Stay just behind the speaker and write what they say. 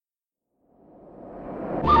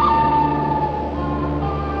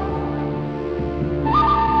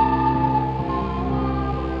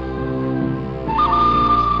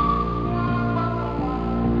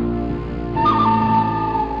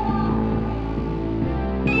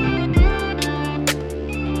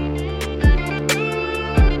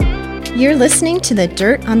You're listening to The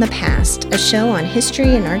Dirt on the Past, a show on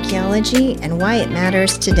history and archaeology and why it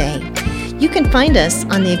matters today. You can find us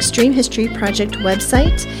on the Extreme History Project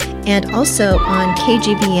website and also on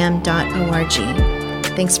kgbm.org.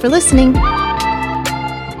 Thanks for listening.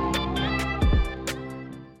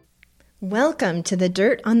 Welcome to The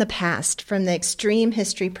Dirt on the Past from the Extreme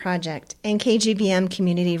History Project and KGBM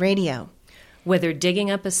Community Radio. Whether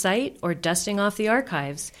digging up a site or dusting off the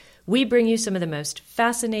archives, we bring you some of the most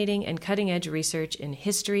fascinating and cutting-edge research in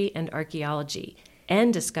history and archaeology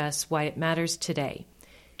and discuss why it matters today.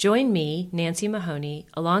 Join me, Nancy Mahoney,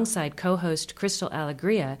 alongside co-host Crystal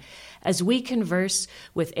Alegria, as we converse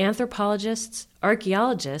with anthropologists,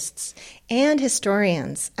 archaeologists, and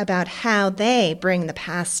historians about how they bring the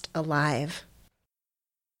past alive.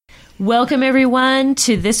 Welcome, everyone,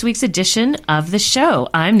 to this week's edition of the show.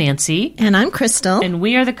 I'm Nancy. And I'm Crystal. And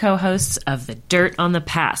we are the co-hosts of The Dirt on the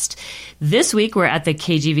Past. This week, we're at the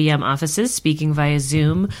KGVM offices speaking via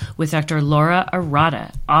Zoom with Dr. Laura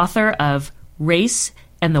Arata, author of Race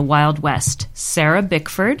and the Wild West, Sarah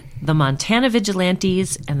Bickford, the Montana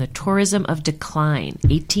Vigilantes, and the Tourism of Decline,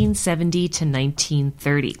 1870 to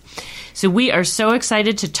 1930. So we are so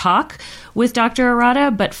excited to talk with Dr.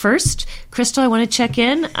 Arata, but first, Crystal, I want to check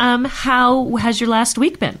in. How has your last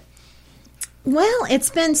week been? Well,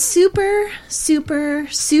 it's been super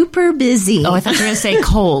busy. Oh, I thought you were going to say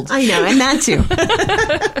cold. I know, and that too.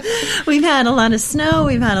 We've had a lot of snow,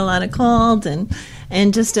 we've had a lot of cold,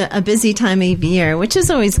 and just a busy time of year, which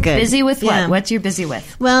is always good. Busy with what? Yeah. What's you busy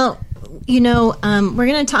with? Well, we're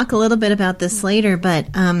going to talk a little bit about this later, but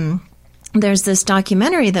there's this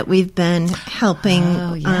documentary that we've been helping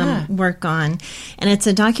work on, and it's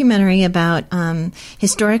a documentary about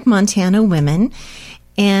historic Montana women.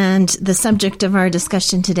 And the subject of our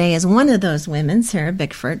discussion today is one of those women, Sarah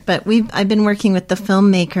Bickford. But I've been working with the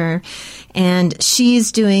filmmaker, and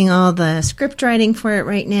she's doing all the script writing for it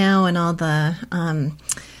right now, and all the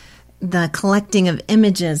collecting of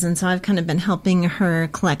images. And so I've kind of been helping her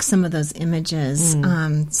collect some of those images,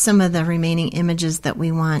 some of the remaining images that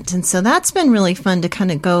we want. And so that's been really fun to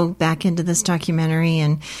kind of go back into this documentary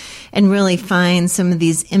and really find some of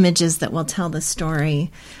these images that will tell the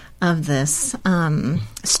story of this.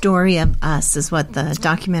 Story of Us is what the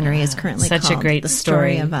documentary is currently called. Such a great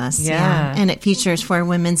story of Us. Yeah. And it features 4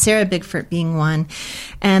 women, Sarah Bickford being one,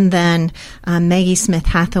 and then Maggie Smith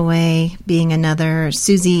Hathaway being another,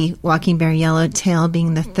 Susie Walking Bear Yellowtail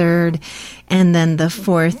being the third, and then the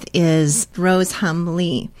fourth is Rose Hum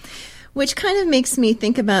Lee. Which kind of makes me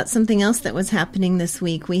think about something else that was happening this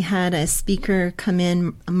week. We had a speaker come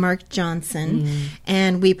in, Mark Johnson,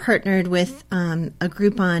 and we partnered with a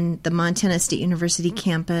group on the Montana State University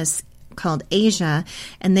campus called Asia,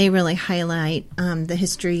 and they really highlight the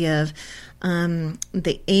history of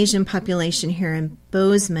the Asian population here in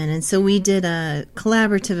Bozeman. And so we did a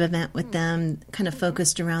collaborative event with them, kind of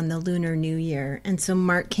focused around the Lunar New Year. And so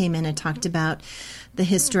Mark came in and talked about the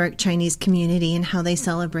historic Chinese community and how they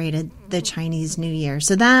celebrated the Chinese New Year.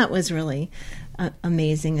 So that was really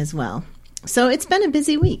amazing as well. So it's been a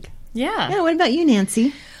busy week. Yeah. What about you,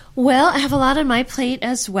 Nancy? Well, I have a lot on my plate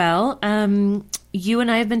as well. You and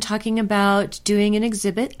I have been talking about doing an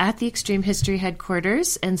exhibit at the Extreme History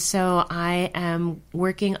headquarters, and so I am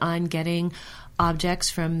working on getting objects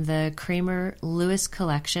from the Kramer Lewis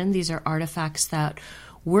collection. These are artifacts that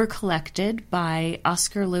were collected by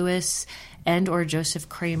Oscar Lewis and or Joseph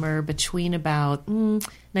Kramer between about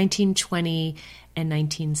 1920 and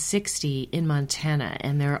 1960 in Montana,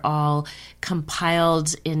 and they're all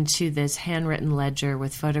compiled into this handwritten ledger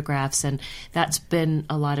with photographs, and that's been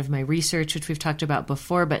a lot of my research, which we've talked about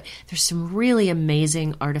before, but there's some really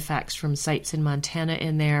amazing artifacts from sites in Montana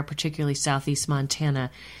in there, particularly southeast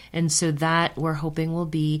Montana, and so that we're hoping will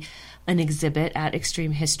be an exhibit at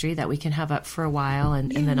Extreme History that we can have up for a while,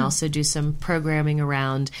 and then also do some programming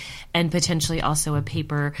around, and potentially also a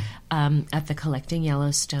paper at the Collecting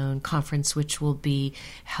Yellowstone conference, which will be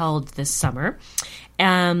held this summer.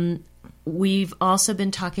 We've also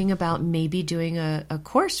been talking about maybe doing a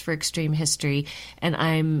course for Extreme History, and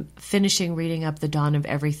I'm finishing reading up The Dawn of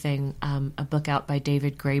Everything, a book out by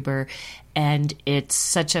David Graeber, and it's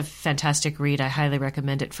such a fantastic read. I highly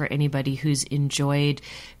recommend it for anybody who's enjoyed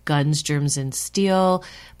Guns, Germs, and Steel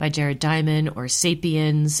by Jared Diamond, or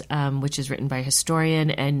Sapiens, which is written by a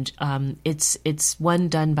historian, and it's one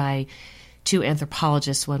done by 2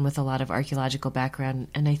 anthropologists, one with a lot of archaeological background.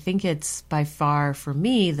 And I think it's by far, for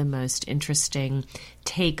me, the most interesting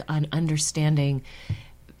take on understanding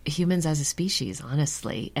humans as a species,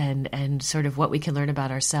 honestly, and sort of what we can learn about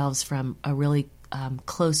ourselves from a really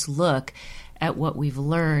close look at what we've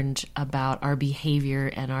learned about our behavior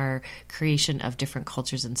and our creation of different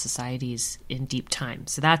cultures and societies in deep time.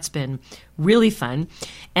 So that's been really fun.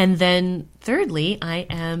 And then thirdly, I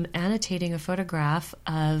am annotating a photograph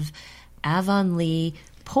of Avonlea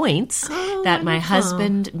points that my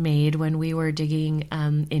husband made when we were digging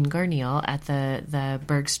in Garneal at the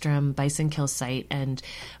Bergstrom Bison Kill site. And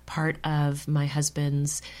part of my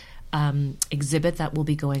husband's exhibit that will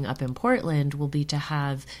be going up in Portland will be to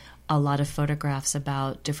have a lot of photographs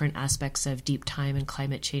about different aspects of deep time and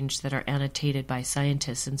climate change that are annotated by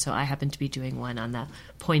scientists. And so I happen to be doing one on the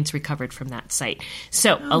points recovered from that site.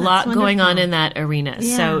 So a lot going on in that arena.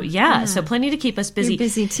 Yeah. So plenty to keep us busy. You're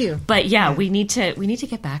busy too. But we need to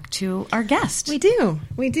get back to our guest. We do.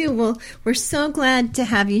 Well, we're so glad to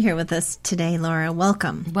have you here with us today, Laura.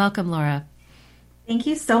 Welcome. Welcome, Laura. Thank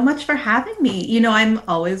you so much for having me. You know, I'm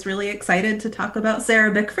always really excited to talk about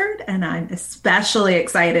Sarah Bickford, and I'm especially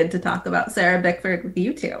excited to talk about Sarah Bickford with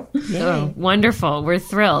you two. Oh, wonderful. We're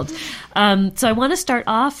thrilled. So I want to start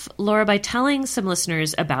off, Laura, by telling some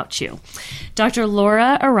listeners about you. Dr.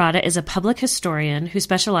 Laura Arata is a public historian who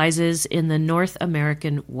specializes in the North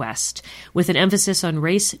American West, with an emphasis on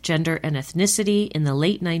race, gender, and ethnicity in the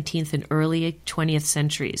late 19th and early 20th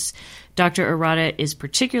centuries. Dr. Arata is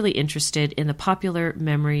particularly interested in the popular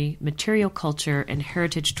memory, material culture, and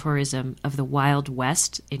heritage tourism of the Wild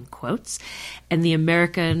West, in quotes, and the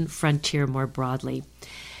American frontier more broadly.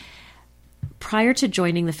 Prior to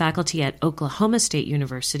joining the faculty at Oklahoma State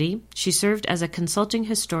University, she served as a consulting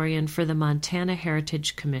historian for the Montana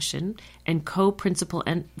Heritage Commission and co-principal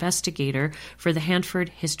investigator for the Hanford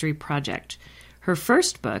History Project. Her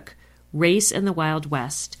first book, Race in the Wild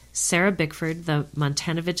West, Sarah Bickford, the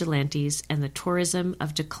Montana Vigilantes, and the Tourism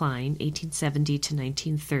of Decline, 1870 to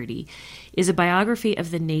 1930, is a biography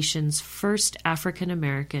of the nation's first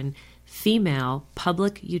African-American female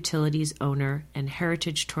public utilities owner and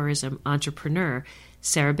heritage tourism entrepreneur,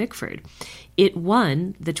 Sarah Bickford. It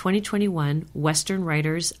won the 2021 Western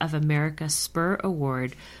Writers of America Spur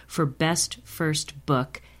Award for Best First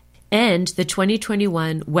Book and the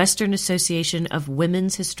 2021 Western Association of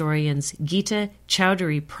Women's Historians Gita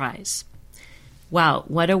Chowdhury Prize. Wow,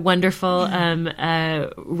 what a wonderful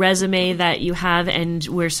resume that you have, and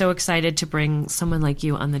we're so excited to bring someone like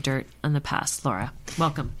you on the dirt on the past. Laura,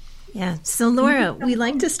 welcome. Yeah. So, Laura, we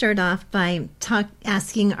like to start off by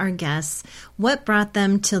asking our guests what brought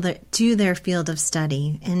them to their field of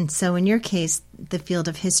study. And so in your case, the field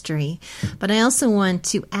of history. But I also want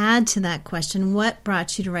to add to that question, what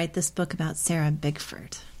brought you to write this book about Sarah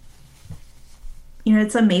Bickford? You know,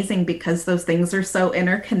 it's amazing because those things are so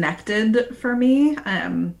interconnected for me.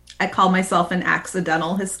 I call myself an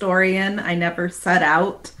accidental historian. I never set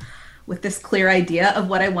out with this clear idea of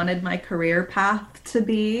what I wanted my career path to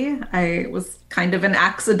be. I was kind of an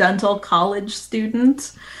accidental college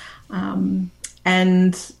student.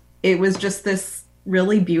 And it was just this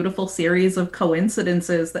really beautiful series of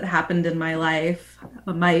coincidences that happened in my life.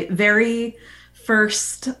 My very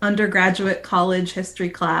first undergraduate college history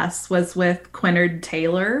class was with Quinard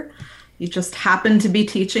Taylor. He just happened to be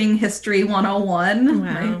teaching History 101,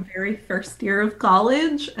 my very first year of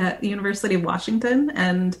college at the University of Washington.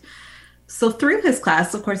 And so through his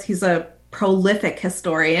class, of course, he's a prolific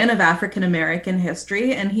historian of African American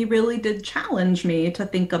history, and he really did challenge me to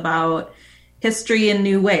think about history in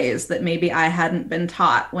new ways that maybe I hadn't been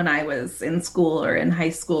taught when I was in school or in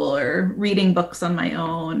high school or reading books on my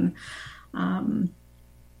own.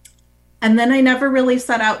 And then I never really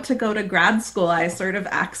set out to go to grad school. I sort of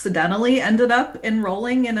accidentally ended up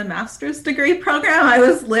enrolling in a master's degree program. I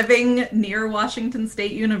was living near Washington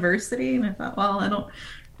State University, and I thought, well, I don't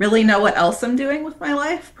really know what else I'm doing with my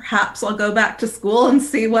life. Perhaps I'll go back to school and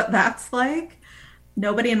see what that's like.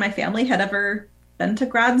 Nobody in my family had ever been to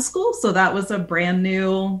grad school, so that was a brand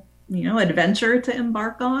new, adventure to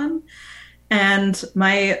embark on. And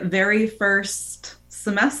my very first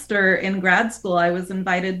semester in grad school, I was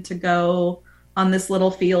invited to go on this little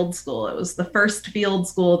field school. It was the first field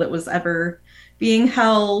school that was ever being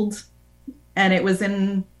held, and it was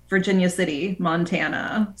in Virginia City,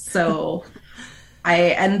 Montana. So I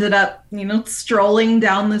ended up, strolling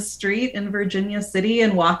down the street in Virginia City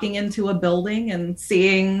and walking into a building and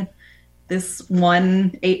seeing this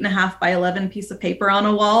one 8.5 by 11 piece of paper on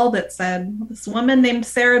a wall that said, this woman named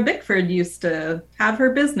Sarah Bickford used to have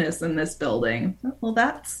her business in this building. Well,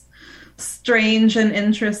 that's strange and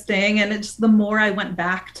interesting. And it's the more I went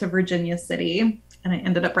back to Virginia City, and I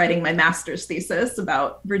ended up writing my master's thesis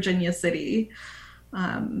about Virginia City,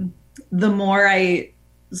 the more I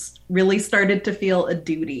really started to feel a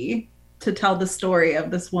duty to tell the story of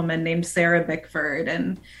this woman named Sarah Bickford.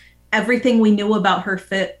 And everything we knew about her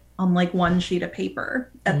fit on like one sheet of paper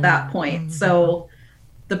at that point. So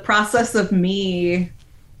the process of me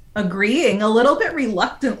agreeing a little bit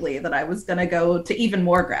reluctantly that I was going to go to even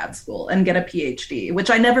more grad school and get a PhD,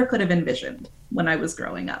 which I never could have envisioned when I was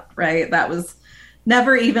growing up, right? That was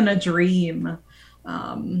never even a dream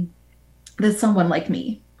that someone like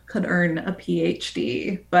me could earn a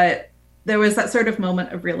PhD. But there was that sort of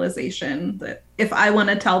moment of realization that if I want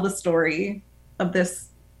to tell the story of this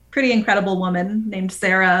pretty incredible woman named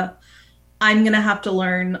Sarah, I'm going to have to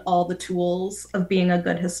learn all the tools of being a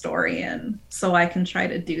good historian so I can try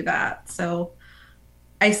to do that. So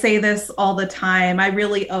I say this all the time. I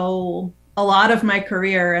really owe a lot of my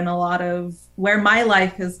career and a lot of where my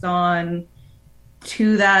life has gone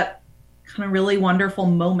to that kind of really wonderful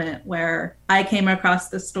moment where I came across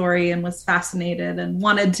this story and was fascinated and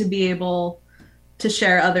wanted to be able to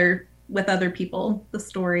share with other people the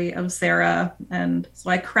story of Sarah. And so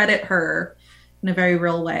I credit her in a very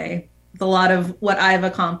real way with a lot of what I've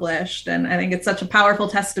accomplished. And I think it's such a powerful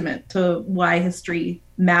testament to why history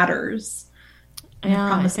matters.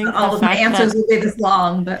 Yeah, I think all of my answers will be this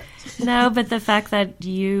long, but no, but the fact that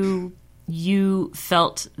you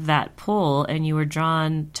felt that pull and you were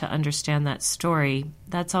drawn to understand that story,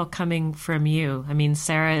 that's all coming from you. I mean,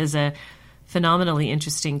 Sarah is a phenomenally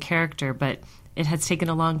interesting character, but it has taken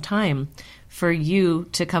a long time for you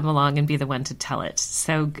to come along and be the one to tell it.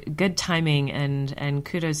 So good timing, and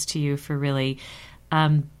kudos to you for really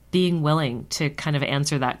being willing to kind of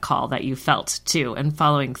answer that call that you felt too, and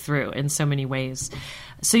following through in so many ways.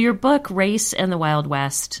 So your book, Race and the Wild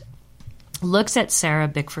West, looks at Sarah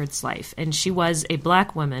Bickford's life, and she was a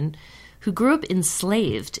Black woman who grew up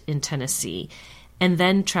enslaved in Tennessee and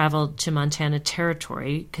then traveled to Montana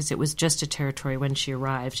Territory, because it was just a territory when she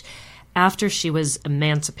arrived, after she was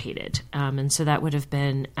emancipated. And so that would have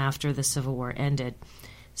been after the Civil War ended.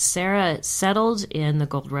 Sarah settled in the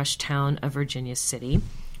gold rush town of Virginia City,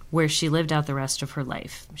 where she lived out the rest of her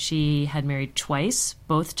life. She had married twice,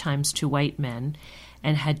 both times to white men,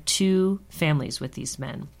 and had 2 families with these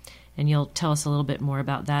men. And you'll tell us a little bit more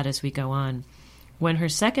about that as we go on. When her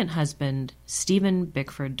second husband, Stephen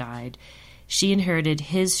Bickford, died, she inherited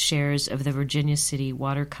his shares of the Virginia City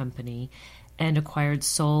Water Company and acquired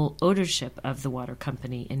sole ownership of the water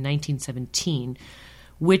company in 1917,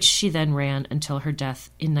 which she then ran until her death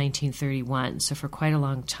in 1931, so for quite a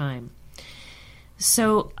long time.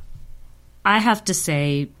 So I have to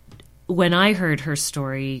say, when I heard her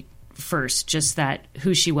story first, just that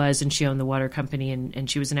who she was, and she owned the water company, and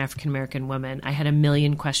she was an African-American woman, I had a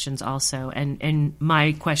million questions also. And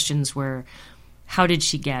my questions were, how did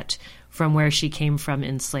she get from where she came from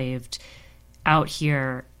enslaved out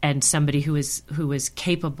here, and somebody who was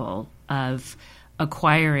capable of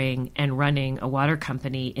acquiring and running a water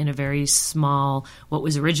company in a very small, what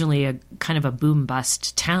was originally a kind of a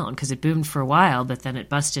boom-bust town, because it boomed for a while, but then it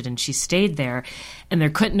busted and she stayed there. And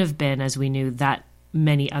there couldn't have been, as we knew, that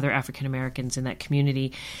many other African Americans in that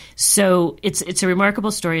community. So it's a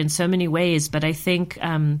remarkable story in so many ways, but I think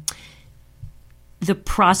the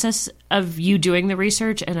process of you doing the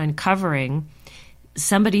research and uncovering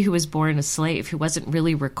somebody who was born a slave, who wasn't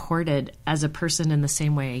really recorded as a person in the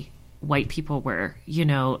same way white people were,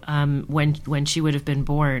 when she would have been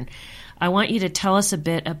born. I want you to tell us a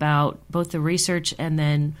bit about both the research and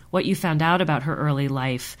then what you found out about her early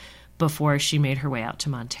life before she made her way out to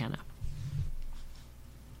Montana.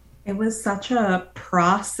 It was such a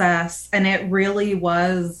process, and it really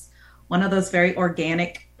was one of those very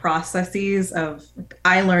organic processes of,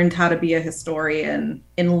 I learned how to be a historian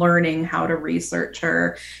in learning how to research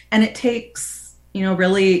her. And it takes,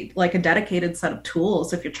 really like a dedicated set of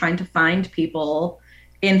tools if you're trying to find people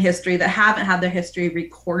in history that haven't had their history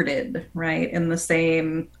recorded, right, in the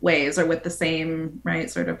same ways or with the same,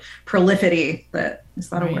 right, sort of prolificity, that is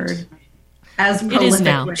that a word? As prolific. It is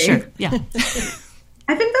now, way. Sure, yeah.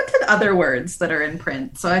 I've invented other words that are in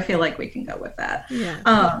print, so I feel like we can go with that.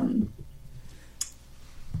 Yeah.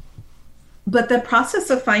 But the process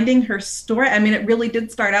of finding her story, I mean, it really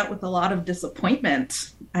did start out with a lot of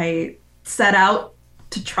disappointment. I set out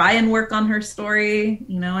to try and work on her story.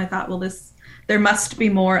 I thought, well, there must be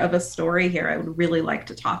more of a story here. I would really like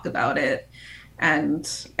to talk about it. And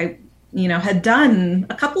I, had done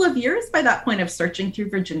a couple of years by that point of searching through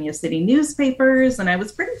Virginia City newspapers. And I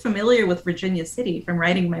was pretty familiar with Virginia City from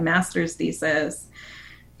writing my master's thesis,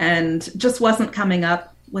 and just wasn't coming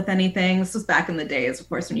up with anything. This was back in the days, of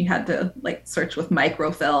course, when you had to search with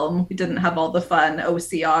microfilm. We didn't have all the fun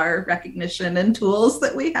OCR recognition and tools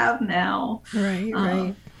that we have now.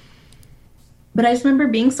 Right. But I just remember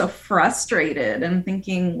being so frustrated and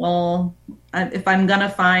thinking, well, if I'm going to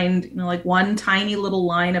find, like one tiny little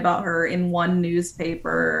line about her in one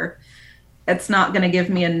newspaper, it's not going to give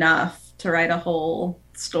me enough to write a whole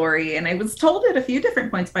story. And I was told at a few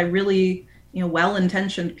different points by really,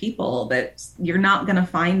 well-intentioned people that you're not going to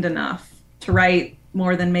find enough to write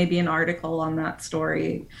more than maybe an article on that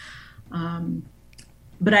story.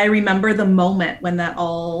 But I remember the moment when that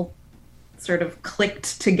all sort of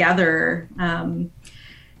clicked together. And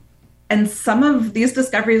some of these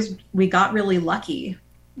discoveries, we got really lucky.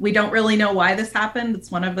 We don't really know why this happened.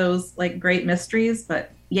 It's one of those like great mysteries,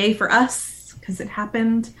 but yay for us, because it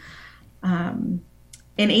happened.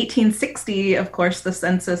 In 1860, of course, the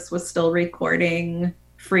census was still recording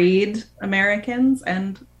freed Americans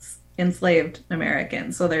and enslaved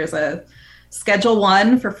Americans. So there's a Schedule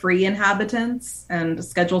I for free inhabitants and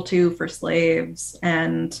Schedule II for slaves.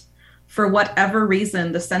 And for whatever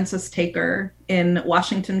reason, the census taker in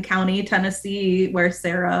Washington County, Tennessee, where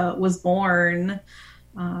Sarah was born,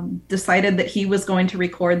 decided that he was going to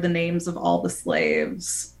record the names of all the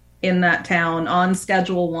slaves in that town on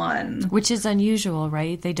Schedule I. Which is unusual,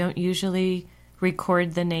 right? They don't usually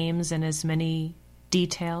record the names in as many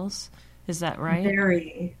details. Is that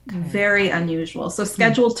right? Very unusual. So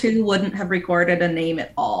Schedule II wouldn't have recorded a name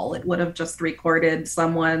at all. It would have just recorded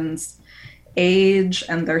someone's age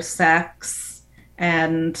and their sex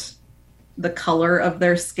and the color of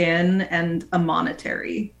their skin and a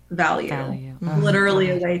monetary value.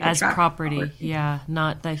 Literally a way to as track property. Yeah,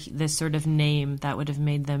 not this sort of name that would have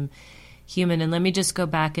made them human. And let me just go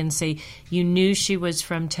back and say, you knew she was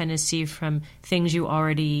from Tennessee from things you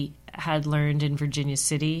already had learned in Virginia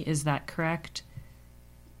City. Is that correct?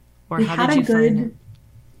 Or how did you find it?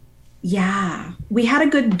 Yeah, we had a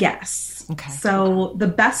good guess. Okay. So the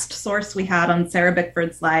best source we had on Sarah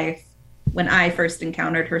Bickford's life when I first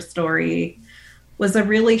encountered her story was a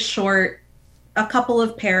really short, a couple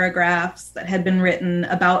of paragraphs that had been written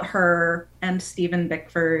about her and Stephen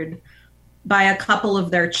Bickford by a couple of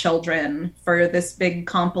their children for this big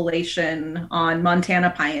compilation on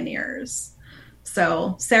Montana pioneers.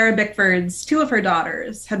 So Sarah Bickford's two of her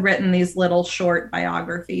daughters had written these little short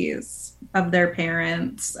biographies of their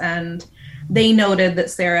parents, and they noted that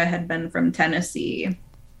Sarah had been from Tennessee.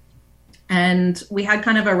 And we had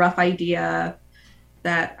kind of a rough idea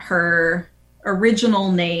that her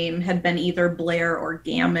original name had been either Blair or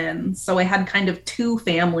Gammon. So I had kind of two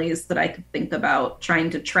families that I could think about trying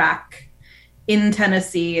to track in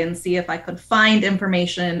Tennessee and see if I could find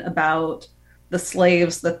information about the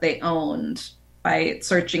slaves that they owned by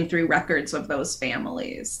searching through records of those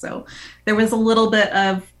families. So there was a little bit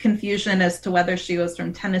of confusion as to whether she was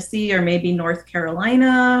from Tennessee or maybe North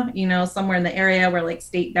Carolina, somewhere in the area where like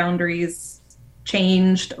state boundaries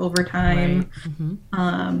changed over time. Right.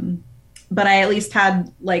 Mm-hmm. But I at least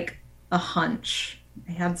had like a hunch.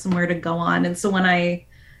 I had somewhere to go on. And so when I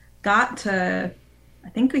got to, I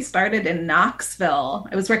think we started in Knoxville,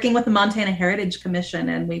 I was working with the Montana Heritage Commission,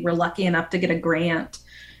 and we were lucky enough to get a grant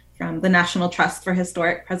from the National Trust for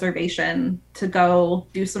Historic Preservation to go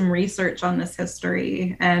do some research on this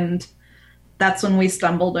history. And that's when we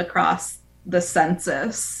stumbled across the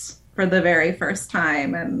census for the very first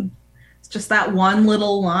time. And it's just that one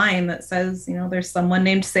little line that says, there's someone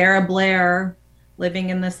named Sarah Blair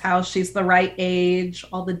living in this house. She's the right age.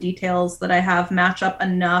 All the details that I have match up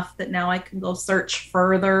enough that now I can go search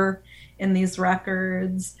further in these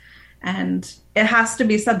records. And it has to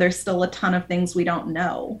be said, there's still a ton of things we don't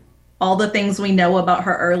know. All the things we know about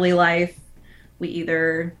her early life, we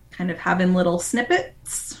either kind of have in little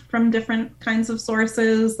snippets from different kinds of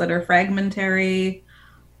sources that are fragmentary,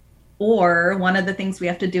 or one of the things we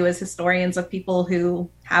have to do as historians of people who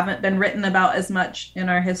haven't been written about as much in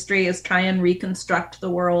our history is try and reconstruct the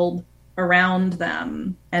world around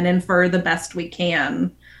them and infer the best we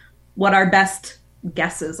can what our best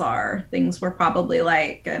guesses are, things we're probably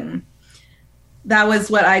like. And that was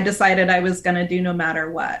what I decided I was going to do no matter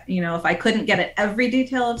what. If I couldn't get at every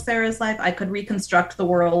detail of Sarah's life, I could reconstruct the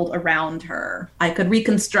world around her. I could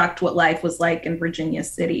reconstruct what life was like in Virginia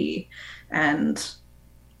City and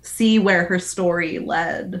see where her story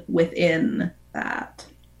led within that.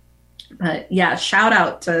 But yeah, shout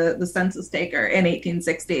out to the census taker in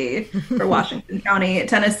 1860 for Washington County,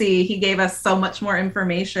 Tennessee. He gave us so much more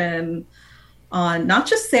information on not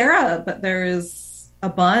just Sarah, but there's a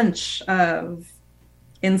bunch of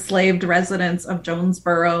enslaved residents of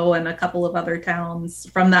Jonesboro and a couple of other towns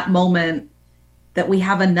from that moment that we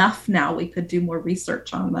have enough now. We could do more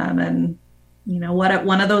research on them. And,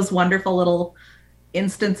 one of those wonderful little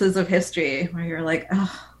instances of history where you're like,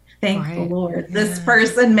 oh, thank the Lord. Yeah. This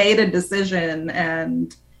person made a decision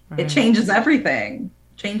and it changes everything.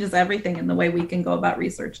 Changes everything in the way we can go about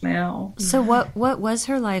research now. So what was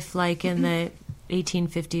her life like in the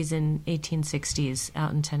 1850s and 1860s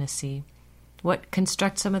out in Tennessee? What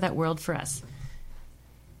constructs some of that world for us?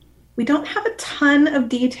 We don't have a ton of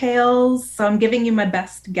details, so I'm giving you my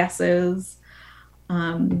best guesses.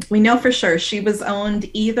 We know for sure she was owned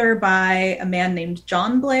either by a man named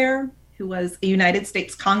John Blair, who was a United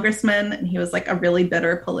States congressman, and he was like a really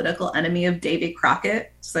bitter political enemy of Davy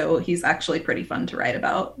Crockett. So he's actually pretty fun to write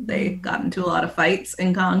about. They got into a lot of fights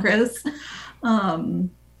in Congress.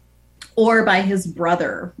 Or by his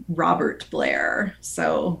brother, Robert Blair.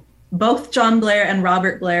 So both John Blair and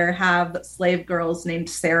Robert Blair have slave girls named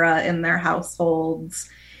Sarah in their households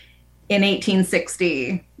in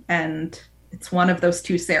 1860. And it's one of those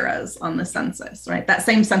two Sarahs on the census, right? That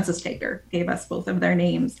same census taker gave us both of their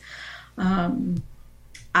names.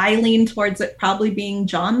 I lean towards it probably being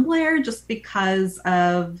John Blair just because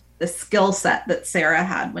of the skill set that Sarah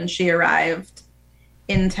had when she arrived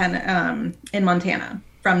in Montana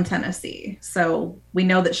from Tennessee. So we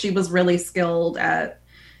know that she was really skilled at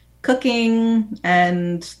cooking,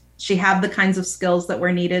 and she had the kinds of skills that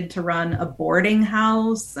were needed to run a boarding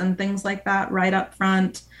house and things like that right up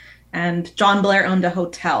front. And John Blair owned a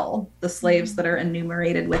hotel. The slaves that are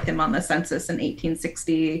enumerated with him on the census in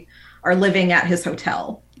 1860 are living at his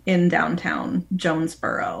hotel in downtown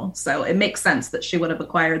Jonesboro. So it makes sense that she would have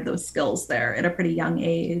acquired those skills there at a pretty young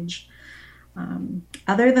age.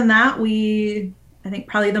 Other than that, I think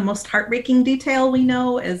probably the most heartbreaking detail we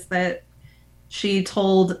know is that she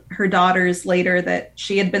told her daughters later that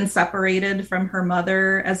she had been separated from her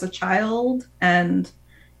mother as a child, and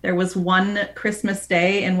there was one Christmas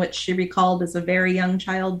day in which she recalled as a very young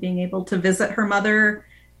child being able to visit her mother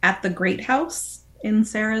at the Great House, in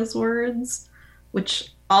Sarah's words,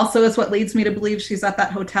 which also is what leads me to believe she's at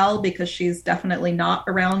that hotel, because she's definitely not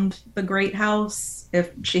around the Great House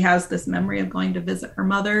if she has this memory of going to visit her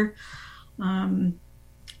mother.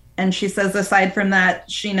 And she says, aside from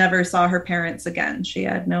that, she never saw her parents again. She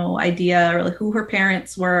had no idea really who her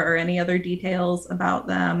parents were or any other details about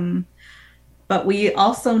them. But we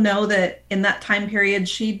also know that in that time period,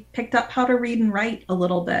 she picked up how to read and write a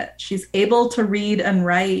little bit. She's able to read and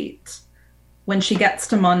write when she gets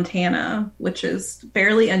to Montana, which is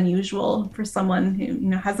fairly unusual for someone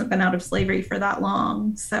who hasn't been out of slavery for that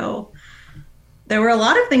long. So there were a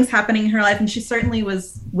lot of things happening in her life, and she certainly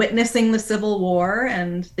was witnessing the Civil War,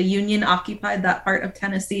 and the Union occupied that part of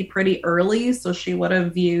Tennessee pretty early. So she would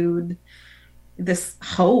have viewed this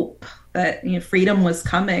hope that freedom was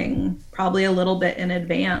coming probably a little bit in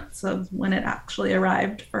advance of when it actually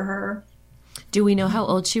arrived for her. Do we know how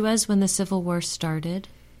old she was when the Civil War started?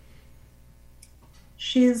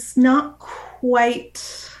 She's not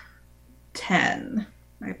quite 10,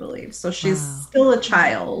 I believe. So she's still a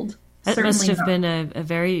child. That Certainly must have not. been a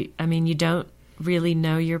very, you don't really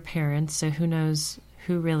know your parents, so who knows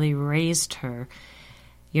who really raised her.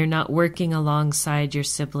 You're not working alongside your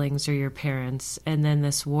siblings or your parents, and then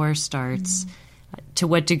this war starts. To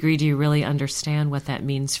what degree do you really understand what that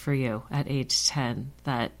means for you at age 10?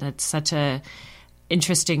 That's such a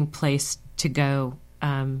interesting place to go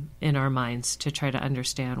in our minds to try to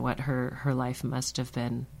understand what her life must have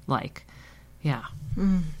been like. Yeah.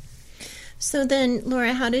 So then,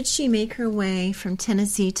 Laura, how did she make her way from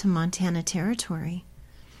Tennessee to Montana Territory?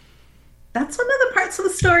 That's one of the parts of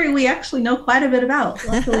the story we actually know quite a bit about,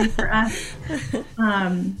 luckily for us.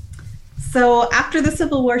 So after the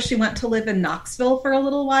Civil War, she went to live in Knoxville for a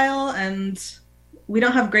little while, and we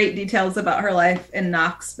don't have great details about her life in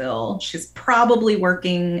Knoxville. She's probably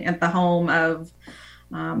working at the home of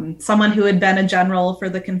someone who had been a general for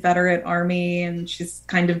the Confederate Army, and she's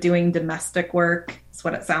kind of doing domestic work. That's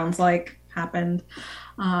what it sounds like happened.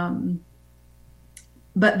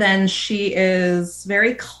 But then she is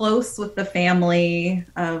very close with the family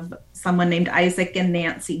of someone named Isaac and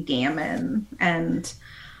Nancy Gammon. And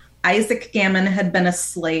Isaac Gammon had been a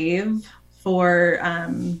slave for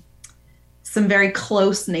some very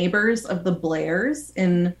close neighbors of the Blairs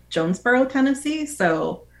in Jonesboro, Tennessee.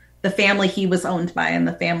 So the family he was owned by and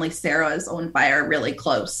the family Sarah is owned by are really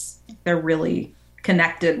close. They're really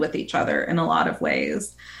connected with each other in a lot of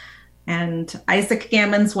ways. And Isaac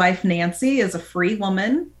Gammon's wife, Nancy, is a free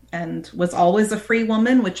woman and was always a free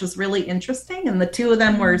woman, which was really interesting. And the two of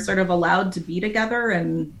them were sort of allowed to be together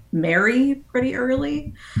and marry pretty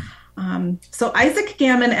early. So Isaac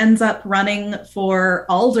Gammon ends up running for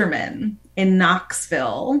alderman in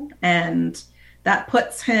Knoxville, and that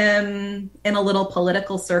puts him in a little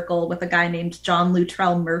political circle with a guy named John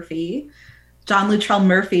Luttrell Murphy. John Luttrell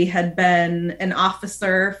Murphy had been an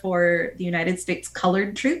officer for the United States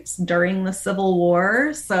colored troops during the Civil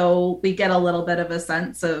War. So we get a little bit of a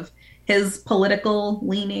sense of his political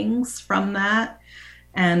leanings from that.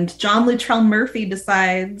 And John Luttrell Murphy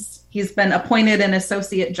decides he's been appointed an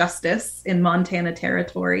associate justice in Montana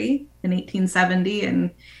Territory in 1870,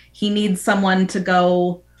 and he needs someone to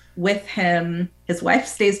go with him. His wife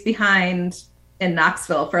stays behind in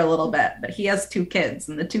Knoxville for a little bit, but he has 2 kids,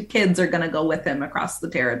 and the 2 kids are going to go with him across the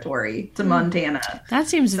territory to Montana. That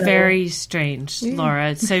seems very strange,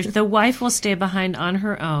 Laura. So the wife will stay behind on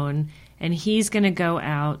her own, and he's going to go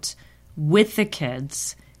out with the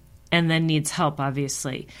kids, and then needs help,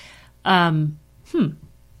 obviously.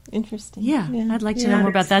 Interesting. Yeah, I'd like to know more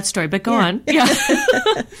about that story, but go on. Yeah.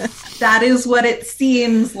 That is what it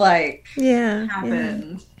seems like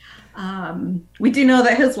happened. Yeah. We do know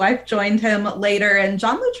that his wife joined him later, and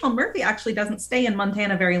John Luttrell Murphy actually doesn't stay in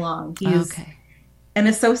Montana very long. He's an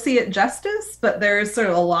associate justice, but there's sort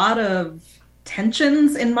of a lot of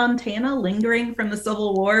tensions in Montana lingering from the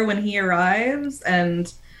Civil War when he arrives,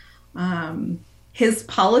 and his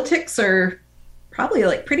politics are probably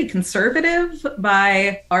like pretty conservative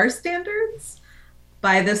by our standards.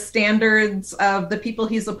 By the standards of the people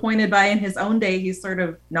he's appointed by in his own day, he's sort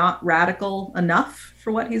of not radical enough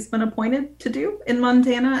for what he's been appointed to do in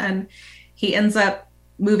Montana. And he ends up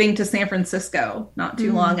moving to San Francisco not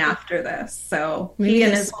too long after this. So he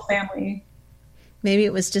and his whole family. Maybe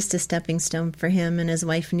it was just a stepping stone for him, and his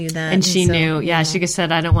wife knew that. And she knew. Yeah, she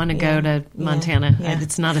said, I don't want to go to Montana.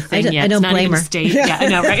 It's not a thing yet. It's not even a state. Yeah, I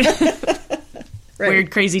know, right? Right.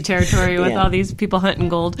 Weird, crazy territory with all these people hunting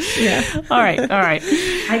gold. Yeah. All right. I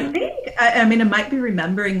think, I mean, I might be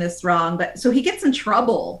remembering this wrong, but so he gets in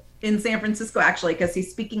trouble in San Francisco, actually, because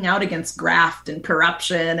he's speaking out against graft and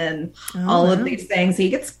corruption and all of these things.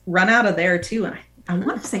 He gets run out of there, too. And I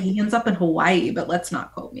want to say he ends up in Hawaii, but let's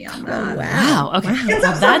not quote me on that. Oh, wow. Okay.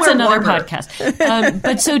 Wow. That's another podcast.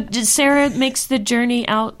 But so Sarah makes the journey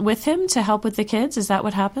out with him to help with the kids? Is that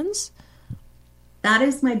what happens? That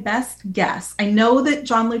is my best guess. I know that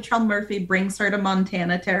John Luttrell Murphy brings her to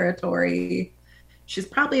Montana Territory. She's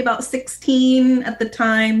probably about 16 at the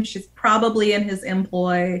time. She's probably in his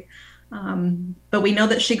employ. But we know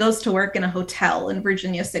that she goes to work in a hotel in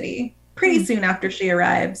Virginia City pretty soon after she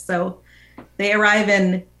arrives. So they arrive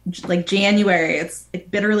in like January. It's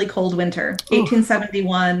like bitterly cold winter,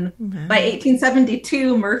 1871. By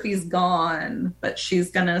 1872, Murphy's gone, but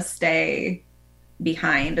she's going to stay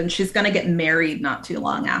behind, and she's going to get married not too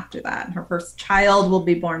long after that. Her first child will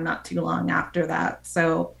be born not too long after that.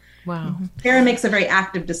 So Sarah makes a very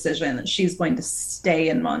active decision that she's going to stay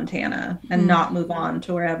in Montana and not move on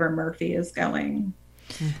to wherever Murphy is going.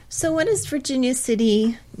 So what does Virginia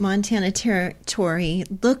City, Montana Territory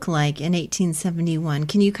look like in 1871?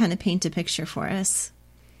 Can you kind of paint a picture for us?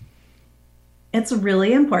 It's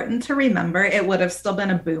really important to remember it would have still been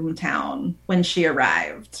a boom town when she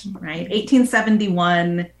arrived, right?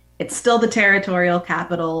 1871, it's still the territorial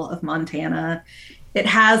capital of Montana. It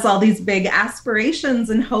has all these big aspirations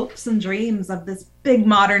and hopes and dreams of this big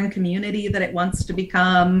modern community that it wants to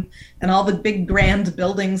become, and all the big grand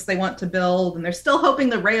buildings they want to build. And they're still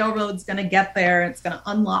hoping the railroad's going to get there. It's going to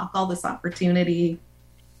unlock all this opportunity.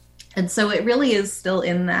 And so it really is still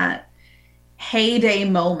in that heyday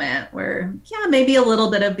moment where, maybe a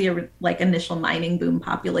little bit of the like initial mining boom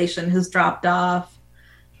population has dropped off,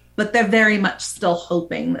 but they're very much still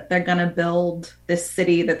hoping that they're going to build this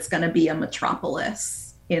city that's going to be a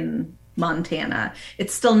metropolis in Montana.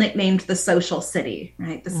 It's still nicknamed the social city,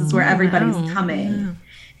 right? This is where everybody's coming. Yeah.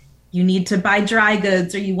 You need to buy dry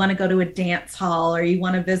goods, or you want to go to a dance hall, or you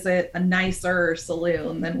want to visit a nicer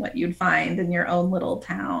saloon than what you'd find in your own little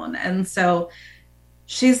town. And so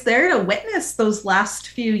she's there to witness those last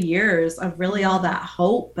few years of really all that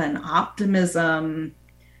hope and optimism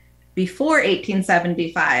before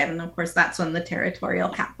 1875. And of course, that's when the territorial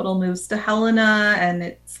capital moves to Helena, and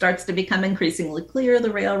it starts to become increasingly clear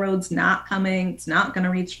the railroad's not coming. It's not going to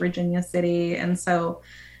reach Virginia City. And so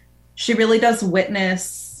she really does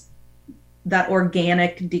witness that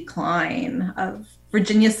organic decline of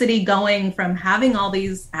Virginia City going from having all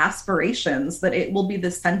these aspirations that it will be the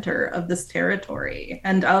center of this territory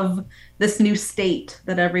and of this new state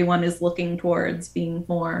that everyone is looking towards being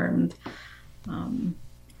formed.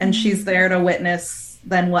 And she's there to witness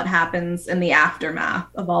then what happens in the aftermath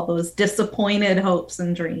of all those disappointed hopes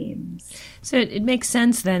and dreams. So it makes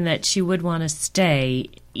sense then that she would want to stay,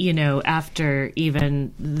 after,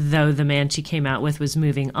 even though the man she came out with was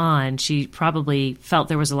moving on. She probably felt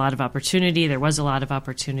there was a lot of opportunity. There was a lot of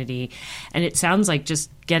opportunity. And it sounds like just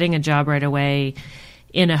getting a job right away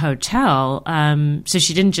in a hotel. So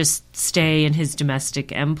she didn't just stay in his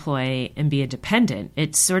domestic employ and be independent.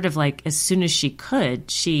 It's sort of like as soon as she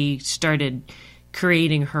could, she started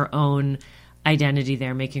creating her own identity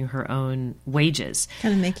there, making her own wages.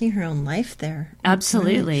 Kind of making her own life there.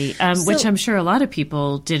 Absolutely. Which I'm sure a lot of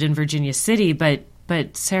people did in Virginia City, but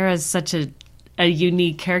Sarah's such a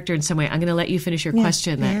unique character in some way. I'm going to let you finish your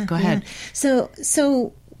question. Go ahead. So,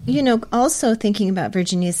 also thinking about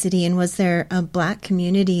Virginia City, and was there a Black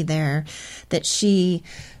community there that she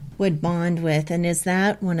would bond with? And is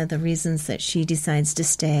that one of the reasons that she decides to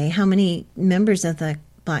stay? How many members of the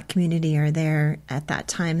Black community are there at that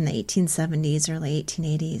time in the 1870s, early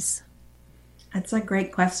 1880s? That's a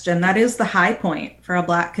great question. That is the high point for a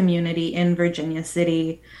Black community in Virginia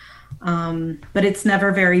City. But it's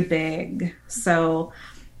never very big. So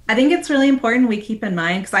I think it's really important we keep in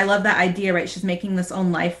mind, because I love that idea, right? She's making this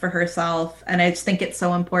own life for herself. And I just think it's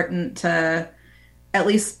so important to at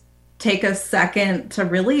least take a second to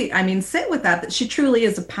really, sit with that she truly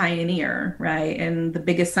is a pioneer, right? In the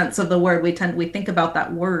biggest sense of the word. We think about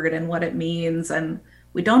that word and what it means. And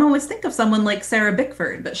we don't always think of someone like Sarah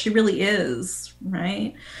Bickford, but she really is,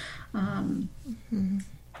 right?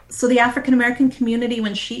 So the African-American community,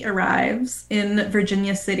 when she arrives in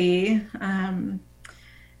Virginia City,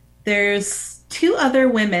 there's two other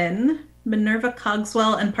women, Minerva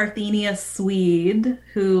Cogswell and Parthenia Swede,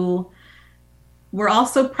 who were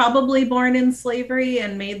also probably born in slavery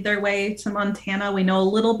and made their way to Montana. We know a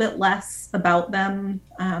little bit less about them,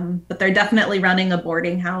 but they're definitely running a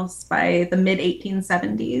boarding house by the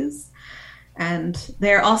mid-1870s. And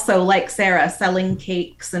they're also, like Sarah, selling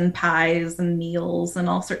cakes and pies and meals and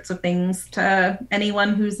all sorts of things to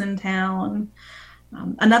anyone who's in town.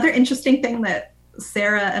 Another interesting thing that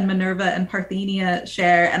Sarah and Minerva and Parthenia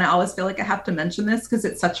share, and I always feel like I have to mention this because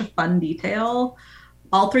it's such a fun detail,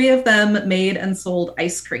 all three of them made and sold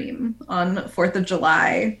ice cream on 4th of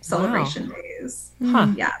July celebration days.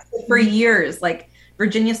 Huh. Yeah, for years, like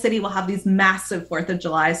Virginia City will have these massive 4th of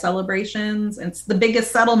July celebrations. It's the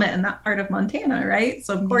biggest settlement in that part of Montana, right?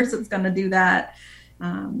 So of course it's going to do that.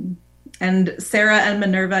 And Sarah and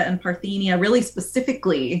Minerva and Parthenia really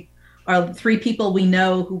specifically are the three people we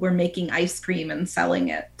know who were making ice cream and selling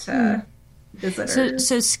it to visitors.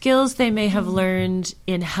 So skills they may have learned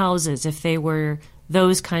in houses, if they were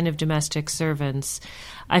those kind of domestic servants.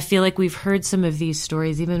 I feel like we've heard some of these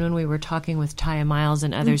stories, even when we were talking with Taya Miles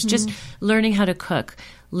and others, just learning how to cook,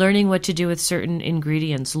 learning what to do with certain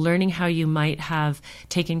ingredients, learning how you might have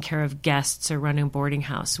taken care of guests or running a boarding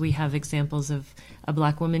house. We have examples of a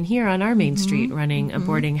Black woman here on our main street running a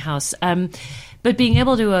boarding house. But being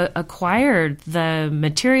able to acquire the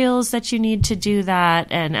materials that you need to do that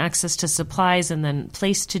and access to supplies and then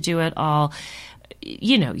place to do it all,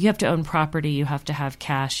 you have to own property, you have to have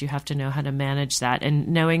cash, you have to know how to manage that. And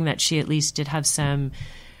knowing that she at least did have some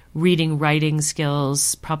reading, writing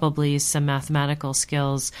skills, probably some mathematical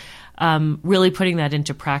skills, really putting that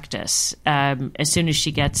into practice as soon as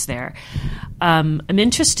she gets there. I'm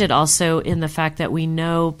interested also in the fact that we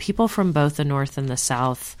know people from both the North and the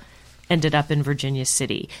South ended up in Virginia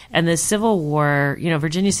City. And the Civil War,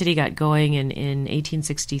 Virginia City got going in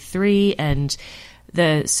 1863, and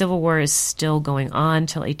the Civil War is still going on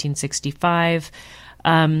till 1865.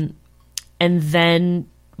 And then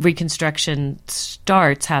Reconstruction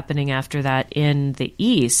starts happening after that in the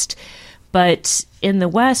East. But in the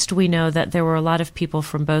West, we know that there were a lot of people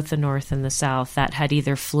from both the North and the South that had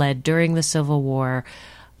either fled during the Civil War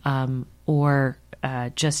or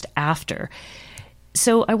just after.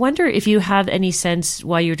 So I wonder if you have any sense,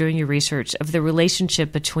 while you're doing your research, of the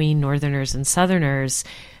relationship between Northerners and Southerners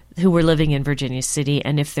who were living in Virginia City,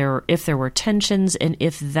 and if there were tensions, and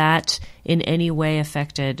if that in any way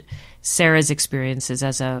affected Sarah's experiences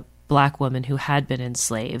as a Black woman who had been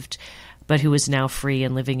enslaved, but who was now free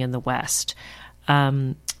and living in the West.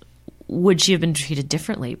 Would she have been treated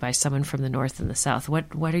differently by someone from the North and the South?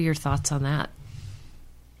 What are your thoughts on that?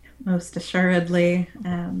 Most assuredly.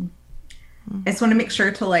 I just want to make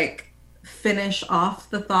sure to finish off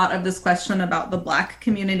the thought of this question about the Black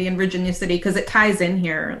community in Virginia City, because it ties in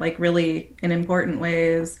here really in important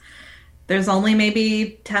ways. There's only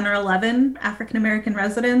maybe 10 or 11 African-American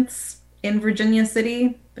residents in Virginia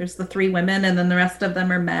City. There's the three women, and then the rest of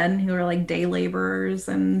them are men who are day laborers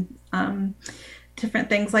and different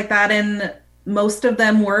things like that. And most of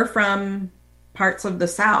them were from parts of the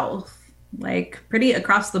South. Pretty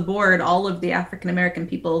across the board, all of the African-American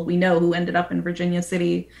people we know who ended up in Virginia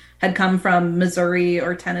City had come from Missouri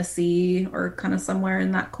or Tennessee or kind of somewhere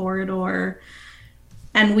in that corridor.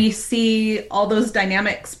 And we see all those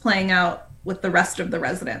dynamics playing out with the rest of the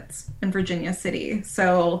residents in Virginia City.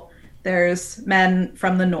 So There's men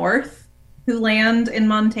from the north who land in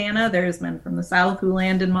Montana. There's men from the south who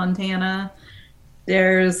land in Montana.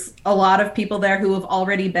 There's a lot of people there who have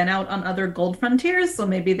already been out on other gold frontiers. So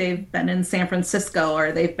maybe they've been in San Francisco,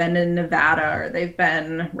 or they've been in Nevada, or they've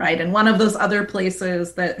been right in one of those other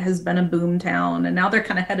places that has been a boom town. And now they're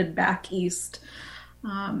kind of headed back east.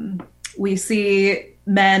 We see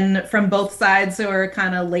men from both sides who are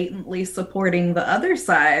kind of latently supporting the other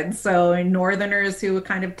side. So Northerners who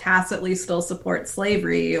kind of tacitly still support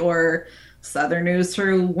slavery, or Southerners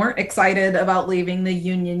who weren't excited about leaving the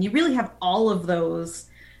Union. You really have all of those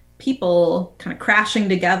people kind of crashing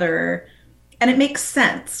together. And it makes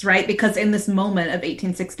sense, right? Because in this moment of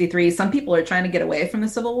 1863, some people are trying to get away from the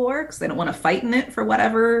Civil War because they don't want to fight in it for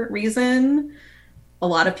whatever reason. A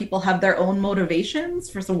lot of people have their own motivations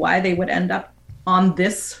for why they would end up on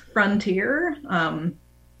this frontier,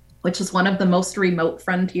 which is one of the most remote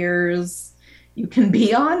frontiers you can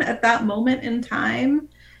be on at that moment in time.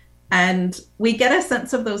 And we get a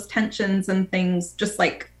sense of those tensions and things just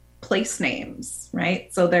like place names,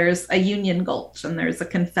 right? So there's a Union Gulch and there's a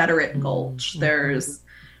Confederate Gulch. There's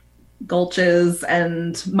gulches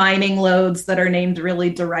and mining lodes that are named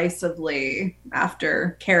really derisively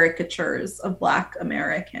after caricatures of Black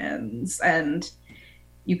Americans. And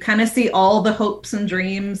you kind of see all the hopes and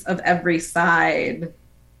dreams of every side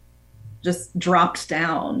just dropped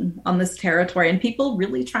down on this territory, and people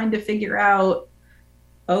really trying to figure out,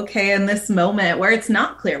 okay, in this moment where it's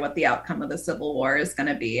not clear what the outcome of the Civil War is going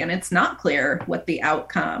to be, and it's not clear what the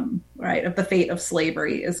outcome, right, of the fate of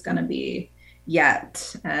slavery is going to be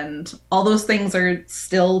yet. And all those things are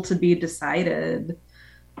still to be decided.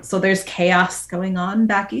 So there's chaos going on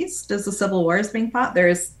back east as the Civil War is being fought.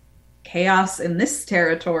 There's chaos in this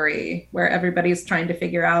territory where everybody's trying to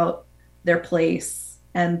figure out their place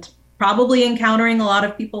and probably encountering a lot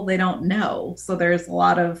of people they don't know. So there's a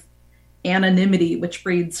lot of anonymity, which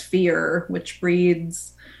breeds fear, which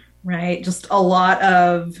breeds, right, just a lot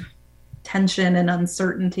of tension and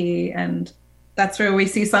uncertainty. And that's where we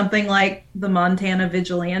see something like the Montana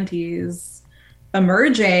Vigilantes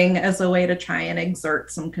emerging as a way to try and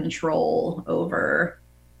exert some control over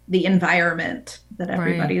the environment that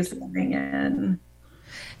everybody's living in.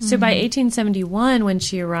 So by 1871, when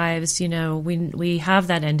she arrives, you know, we have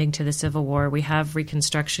that ending to the Civil War. We have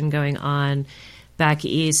Reconstruction going on back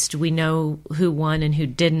east. We know who won and who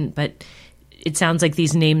didn't, but it sounds like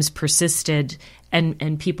these names persisted,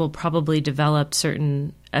 and people probably developed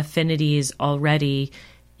certain affinities already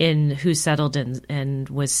in who settled and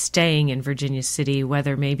was staying in Virginia City,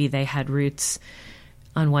 whether maybe they had roots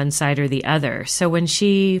on one side or the other. So when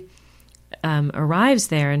she arrives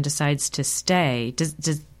there and decides to stay,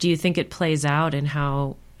 do you think it plays out in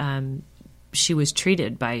how she was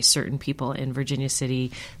treated by certain people in Virginia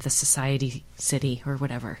City, the society city, or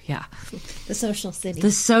whatever? Yeah. The social city.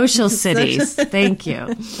 The social cities. Thank you.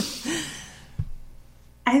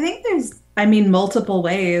 I think there's, multiple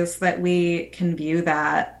ways that we can view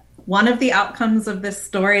that. One of the outcomes of this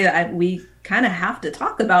story that we kind of have to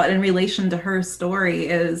talk about in relation to her story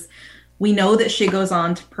is we know that she goes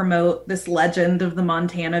on to promote this legend of the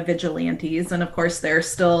Montana Vigilantes. And of course, they're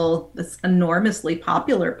still this enormously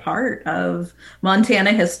popular part of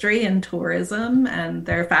Montana history and tourism, and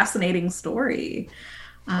they're a fascinating story.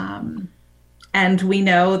 And we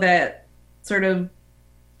know that sort of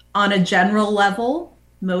on a general level,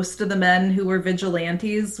 most of the men who were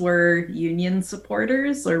vigilantes were Union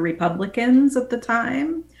supporters or Republicans at the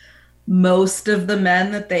time. Most of the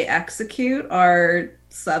men that they execute are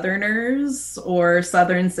Southerners or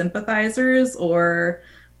Southern sympathizers, or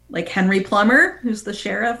like Henry Plummer, who's the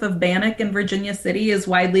sheriff of Bannock in Virginia City, is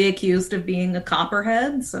widely accused of being a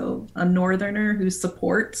Copperhead, so a Northerner who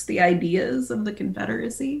supports the ideas of the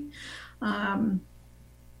Confederacy. And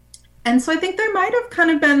so I think there might have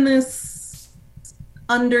kind of been this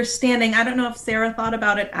understanding. I don't know if Sarah thought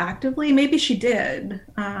about it actively. Maybe she did.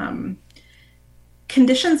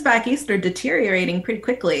 Conditions back east are deteriorating pretty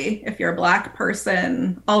quickly if you're a Black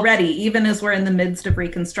person already, even as we're in the midst of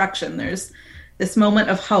Reconstruction. There's this moment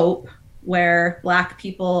of hope where Black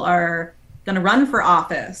people are going to run for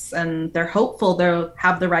office, and they're hopeful they'll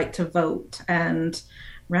have the right to vote. And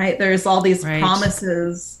right, there's all these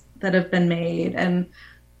promises that have been made. And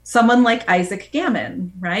someone like Isaac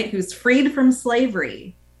Gammon, right, who's freed from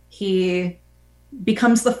slavery, he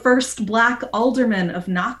becomes the first Black alderman of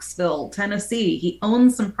Knoxville, Tennessee. He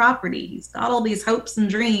owns some property. He's got all these hopes and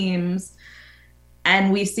dreams.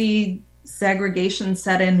 And we see segregation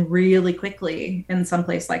set in really quickly in some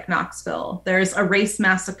place like Knoxville. There's a race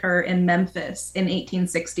massacre in Memphis in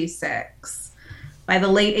 1866. By the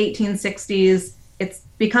late 1860s, it's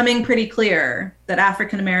becoming pretty clear that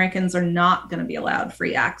African Americans are not going to be allowed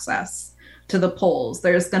free access to the polls.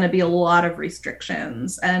 There's going to be a lot of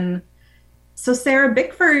restrictions. And so Sarah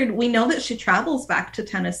Bickford, we know that she travels back to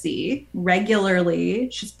Tennessee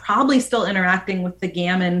regularly. She's probably still interacting with the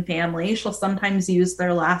Gammon family. She'll sometimes use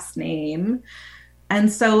their last name.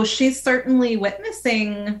 And so she's certainly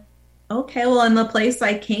witnessing, okay, well, in the place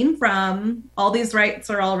I came from, all these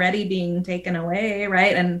rights are already being taken away,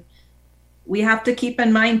 right? And we have to keep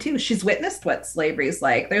in mind, too, she's witnessed what slavery is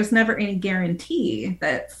like. There's never any guarantee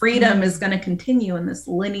that freedom is going to continue in this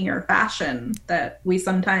linear fashion that we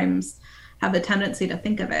sometimes have a tendency to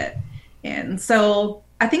think of it. And so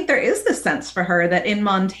I think there is this sense for her that in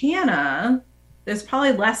Montana, there's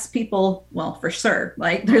probably less people, well, for sure,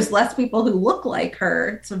 like there's less people who look like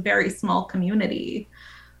her. It's a very small community.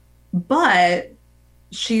 But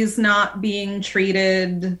she's not being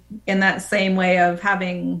treated in that same way of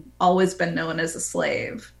having always been known as a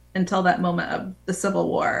slave until that moment of the Civil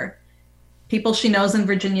War. People she knows in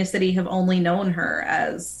Virginia City have only known her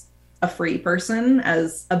as a free person,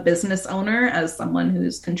 as a business owner, as someone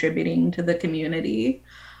who's contributing to the community.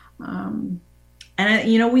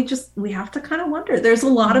 And, you know, we have to kind of wonder. There's a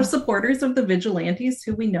lot of supporters of the vigilantes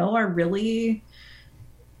who we know are really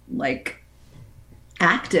like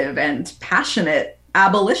active and passionate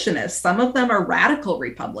abolitionists. Some of them are radical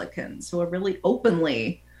Republicans who are really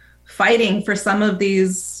openly fighting for some of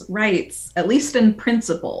these rights, at least in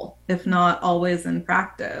principle, if not always in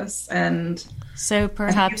practice. And so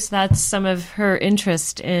perhaps that's some of her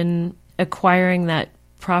interest in acquiring that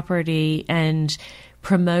property and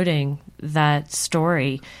promoting that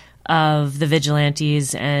story of the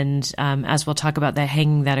vigilantes, and as we'll talk about, that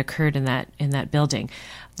hanging that occurred in that building.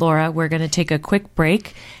 Laura, we're going to take a quick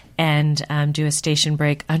break and do a station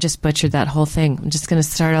break. I just butchered that whole thing. I'm just going to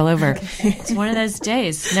start all over. It's one of those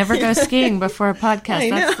days. Never go skiing before a podcast.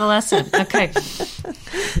 That's the lesson. Okay.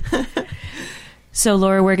 So,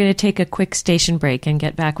 Laura, we're going to take a quick station break and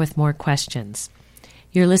get back with more questions.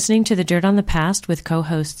 You're listening to The Dirt on the Past with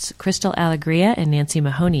co-hosts Crystal Alegria and Nancy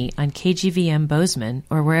Mahoney on KGVM Bozeman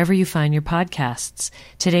or wherever you find your podcasts.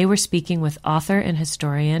 Today we're speaking with author and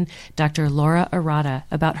historian Dr. Laura Arata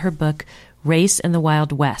about her book, Race in the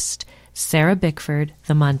Wild West, Sarah Bickford,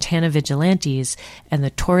 the Montana Vigilantes, and the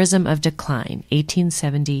Tourism of Decline,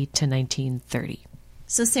 1870 to 1930.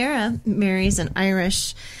 So Sarah marries an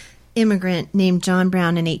Irish immigrant named John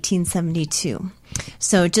Brown in 1872.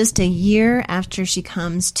 So just a year after she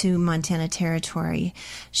comes to Montana Territory,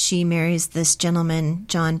 she marries this gentleman,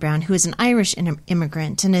 John Brown, who is an Irish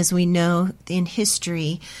immigrant. And as we know in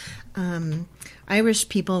history, Irish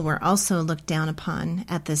people were also looked down upon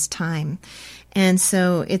at this time. And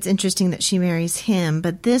so it's interesting that she marries him,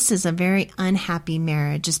 but this is a very unhappy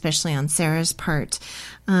marriage, especially on Sarah's part.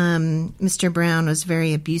 Mr. Brown was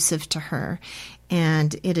very abusive to her,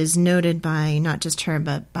 and it is noted by not just her,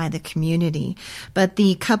 but by the community. But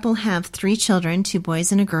the couple have 3 children, 2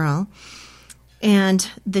 boys and a girl. And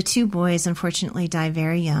the 2 boys, unfortunately, die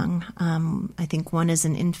very young. I think one is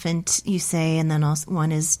an infant, you say, and then also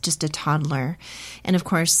one is just a toddler. And of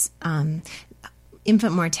course,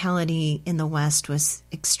 infant mortality in the West was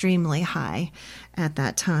extremely high at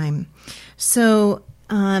that time. So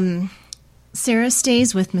Sarah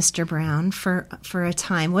stays with Mr. Brown for a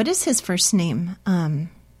time. What is his first name?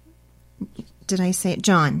 Did I say it?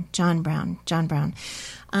 John Brown.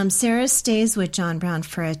 Sarah stays with John Brown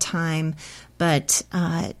for a time, but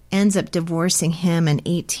ends up divorcing him in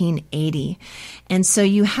 1880. And so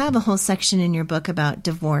you have a whole section in your book about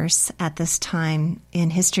divorce at this time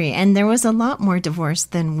in history. And there was a lot more divorce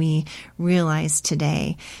than we realize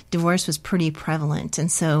today. Divorce was pretty prevalent.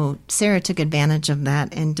 And so Sarah took advantage of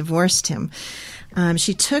that and divorced him.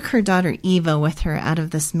 She took her daughter Eva with her out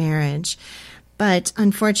of this marriage. But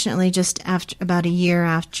unfortunately, just after about a year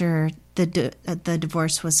after the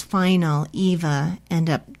divorce was final, Eva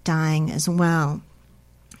ended up dying as well.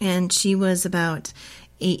 And she was about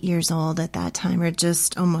 8 years old at that time, or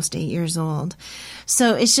just almost 8 years old.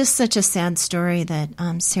 So it's just such a sad story that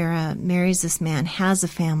Sarah marries this man, has a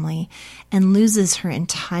family, and loses her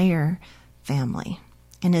entire family,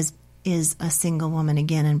 and is a single woman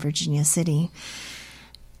again in Virginia City.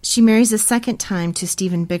 She marries a second time to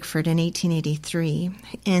Stephen Bickford in 1883,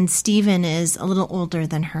 and Stephen is a little older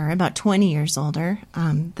than her, about 20 years older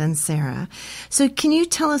than Sarah. So can you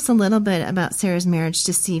tell us a little bit about Sarah's marriage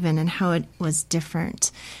to Stephen and how it was different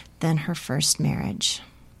than her first marriage?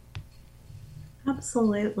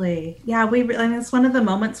 Absolutely. Yeah, I mean, it's one of the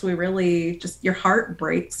moments we really just, your heart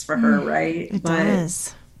breaks for her, right? It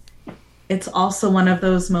does. It's also one of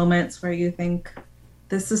those moments where you think,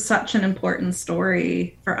 this is such an important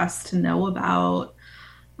story for us to know about.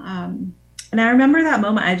 And I remember that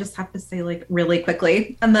moment. I just have to say, like, really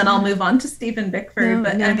quickly, and then I'll move on to Stephen Bickford.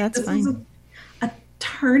 That's fine. Was a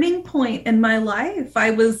turning point in my life.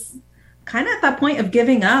 I was kind of at that point of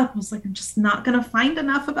giving up. I was like, I'm just not going to find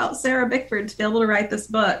enough about Sarah Bickford to be able to write this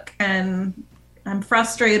book. And I'm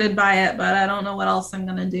frustrated by it, but I don't know what else I'm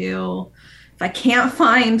going to do. If I can't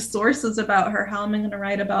find sources about her, how am I going to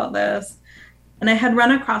write about this? And I had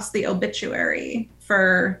run across the obituary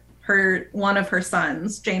for one of her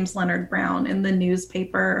sons, James Leonard Brown, in the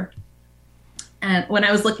newspaper. And when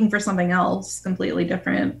I was looking for something else completely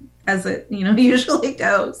different, as it usually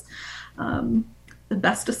goes, the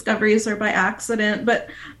best discoveries are by accident. But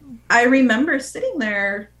I remember sitting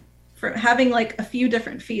there for having like a few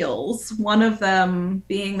different feels. One of them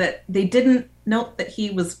being that they didn't note that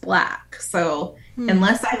he was Black. So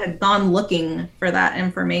unless I had gone looking for that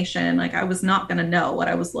information, like, I was not going to know what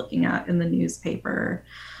I was looking at in the newspaper.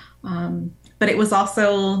 But it was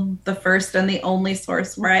also the first and the only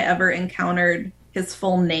source where I ever encountered his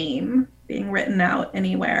full name being written out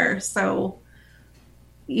anywhere. So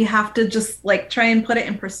you have to just like try and put it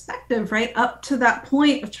in perspective, right? Up to that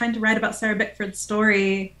point of trying to write about Sarah Bickford's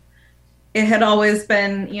story, it had always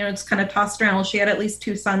been, just kind of tossed around. Well, she had at least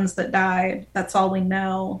 2 sons that died. That's all we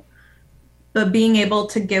know. But being able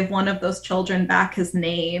to give one of those children back his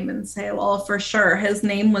name and say, well, for sure, his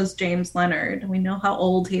name was James Leonard. We know how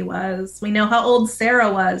old he was. We know how old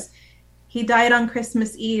Sarah was. He died on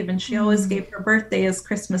Christmas Eve, and she always gave her birthday as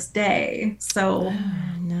Christmas Day. So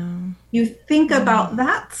you think about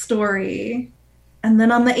that story. And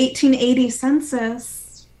then on the 1880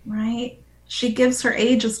 census, right, she gives her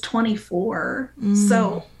age as 24.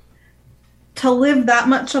 So to live that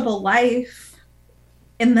much of a life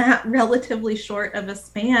in that relatively short of a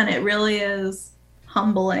span, it really is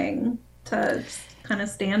humbling to kind of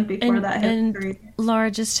stand before that history. And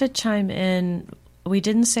Laura, just to chime in, we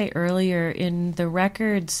didn't say earlier, in the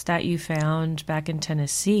records that you found back in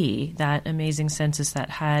Tennessee, that amazing census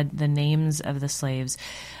that had the names of the slaves,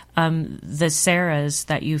 the Sarahs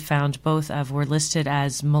that you found both of were listed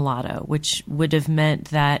as mulatto, which would have meant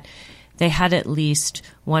that they had at least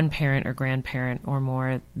one parent or grandparent or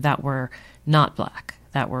more that were not Black,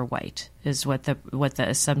 that were white, is what the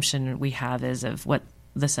assumption we have is of what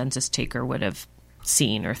the census taker would have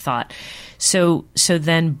seen or thought. So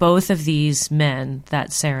then both of these men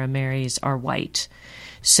that Sarah marries are white.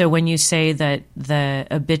 So when you say that the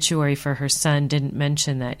obituary for her son didn't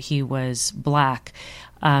mention that he was Black,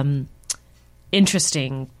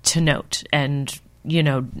 interesting to note, and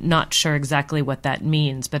not sure exactly what that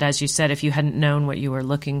means. But as you said, if you hadn't known what you were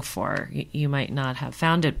looking for, you might not have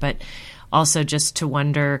found it. But also just to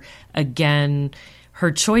wonder, again,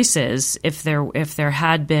 her choices, if there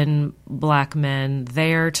had been Black men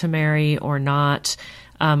there to marry or not,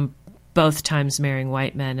 both times marrying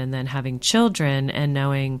white men and then having children, and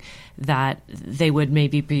knowing that they would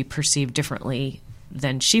maybe be perceived differently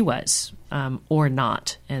than she was, or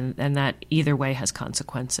not, and that either way has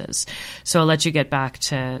consequences. So I'll let you get back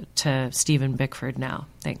to Stephen Bickford now.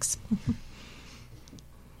 Thanks.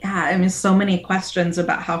 Yeah, I mean, so many questions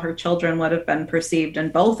about how her children would have been perceived in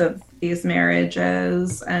both of these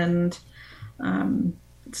marriages. And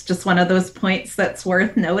it's just one of those points that's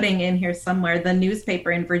worth noting in here somewhere. The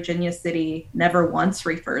newspaper in Virginia City never once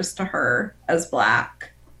refers to her as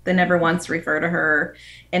Black. They never once refer to her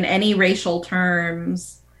in any racial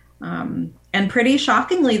terms. And pretty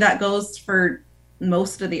shockingly, that goes for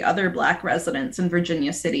most of the other Black residents in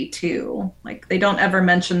Virginia City too. Like, they don't ever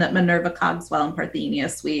mention that Minerva Cogswell and Parthenia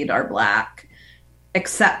Swede are Black,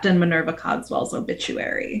 except in Minerva Cogswell's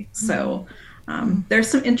obituary. So there's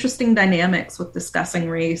some interesting dynamics with discussing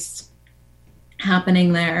race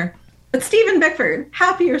happening there. But Stephen Bickford,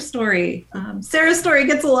 happier story. Sarah's story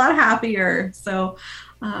gets a lot happier. So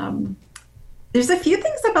there's a few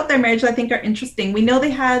things about their marriage that I think are interesting. We know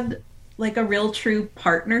they had like a real true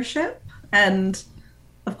partnership. And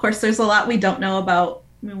of course, there's a lot we don't know about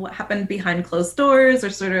what happened behind closed doors,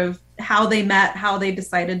 or sort of how they met, how they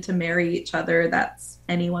decided to marry each other. That's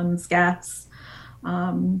anyone's guess.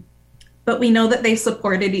 But we know that they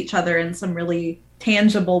supported each other in some really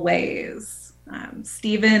tangible ways.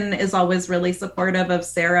 Stephen is always really supportive of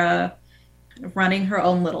Sarah running her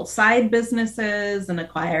own little side businesses and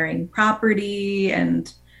acquiring property,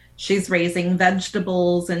 and she's raising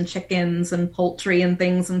vegetables and chickens and poultry and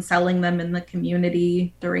things and selling them in the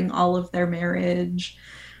community during all of their marriage.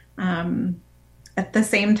 At the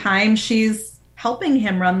same time, she's helping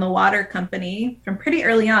him run the water company from pretty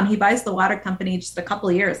early on. He buys the water company just a couple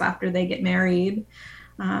of years after they get married.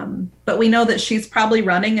 But we know that she's probably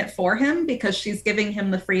running it for him because she's giving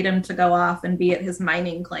him the freedom to go off and be at his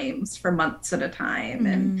mining claims for months at a time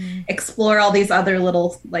and explore all these other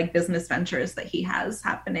little like business ventures that he has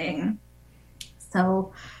happening.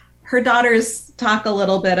 So her daughters talk a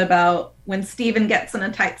little bit about when Stephen gets in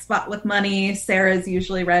a tight spot with money, Sarah's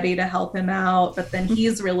usually ready to help him out, but then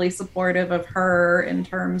he's really supportive of her in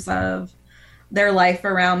terms of their life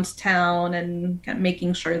around town and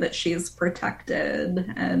making sure that she's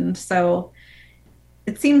protected. And so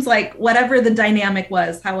it seems like whatever the dynamic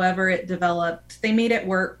was, however it developed, they made it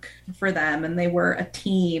work for them and they were a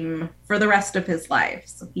team for the rest of his life.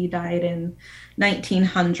 So he died in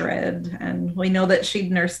 1900 and we know that she'd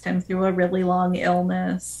nursed him through a really long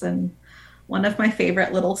illness. And one of my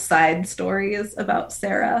favorite little side stories about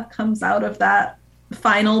Sarah comes out of that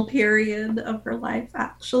final period of her life,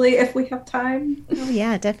 actually, if we have time. Oh,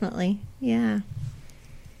 yeah, definitely. Yeah.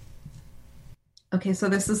 Okay, so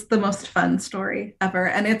this is the most fun story ever,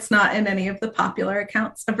 and it's not in any of the popular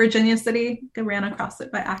accounts of Virginia City. I ran across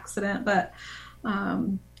it by accident, but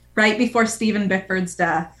right before Stephen Bickford's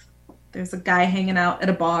death, there's a guy hanging out at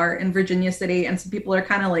a bar in Virginia City, and some people are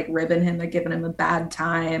kind of like ribbing him, they're giving him a bad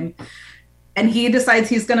time. And he decides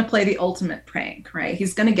he's going to play the ultimate prank, right?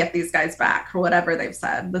 He's going to get these guys back for whatever they've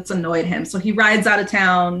said that's annoyed him. So he rides out of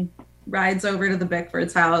town, rides over to the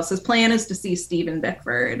Bickford's house. His plan is to see Stephen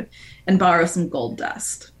Bickford and borrow some gold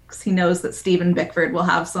dust because he knows that Stephen Bickford will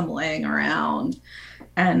have some laying around.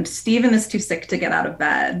 And Stephen is too sick to get out of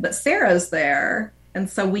bed, but Sarah's there. And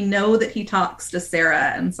so we know that he talks to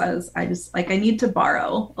Sarah and says, I need to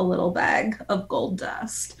borrow a little bag of gold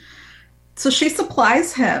dust. So she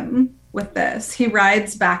supplies him with this. He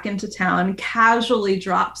rides back into town, casually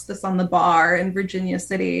drops this on the bar in Virginia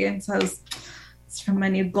City and says, it's from my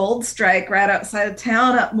new gold strike right outside of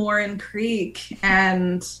town up Morin Creek.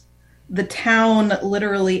 And the town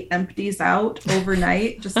literally empties out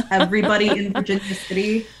overnight. Just everybody in Virginia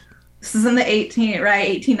City. This is in the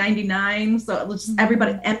 1899. So just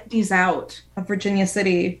everybody empties out of Virginia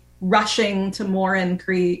City, rushing to Morin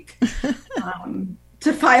Creek.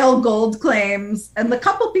 To file gold claims. And the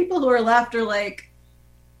couple people who are left are like,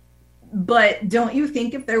 but don't you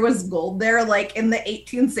think if there was gold there, like in the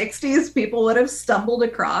 1860s, people would have stumbled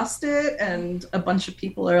across it? And a bunch of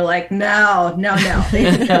people are like, no.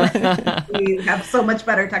 We have so much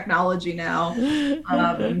better technology now.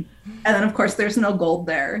 And then, of course, there's no gold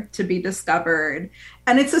there to be discovered.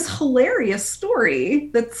 And it's this hilarious story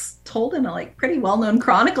that's told in a like pretty well-known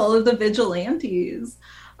chronicle of the Vigilantes.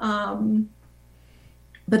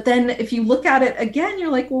 But then if you look at it again,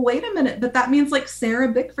 you're like, well, wait a minute. But that means like Sarah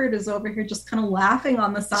Bickford is over here just kind of laughing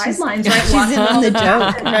on the sidelines, right? She's in on the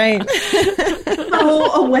joke, right?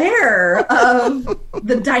 So aware of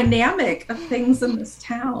the dynamic of things in this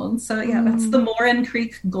town. So yeah, that's the Morin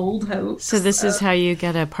Creek gold hoax. So this is how you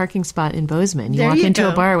get a parking spot in Bozeman. You walk into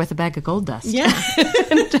a bar with a bag of gold dust. Yeah.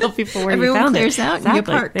 And tell people where you found it. Everyone clears out and you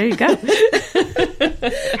park. There you go.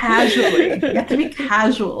 Casually. You have to be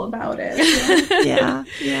casual about it. Yeah.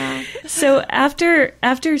 So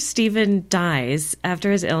after Stephen dies,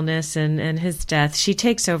 after his illness and his death, she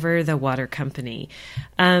takes over the water company.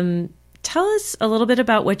 Tell us a little bit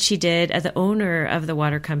about what she did as the owner of the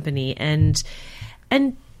water company and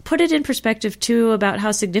put it in perspective, too, about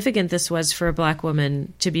how significant this was for a Black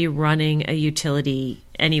woman to be running a utility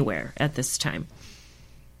anywhere at this time.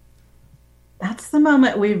 That's the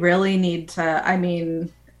moment we really need to,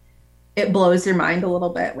 it blows your mind a little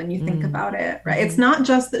bit when you think about it, right? It's not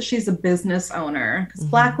just that she's a business owner, because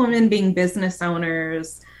Black women being business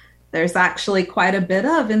owners, there's actually quite a bit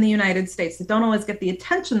of in the United States that don't always get the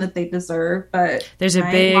attention that they deserve, but there's a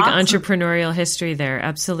big entrepreneurial history there.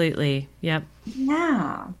 Absolutely. Yep.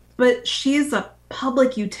 Yeah. But she's a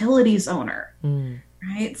public utilities owner,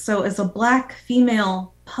 right? So as a Black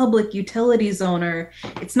female public utilities owner,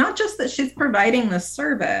 it's not just that she's providing this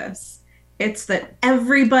service. It's that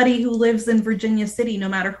everybody who lives in Virginia City, no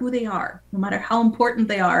matter who they are, no matter how important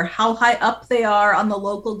they are, how high up they are on the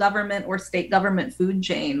local government or state government food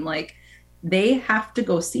chain, like they have to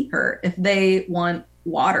go see her if they want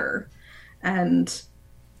water. And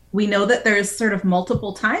we know that there's sort of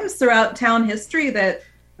multiple times throughout town history that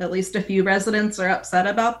at least a few residents are upset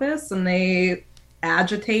about this and they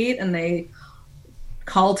agitate and they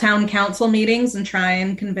call town council meetings and try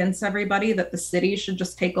and convince everybody that the city should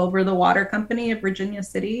just take over the water company of Virginia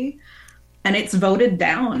City. And it's voted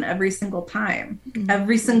down every single time.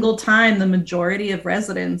 Every single time the majority of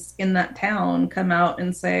residents in that town come out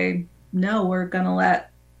and say, no, we're going to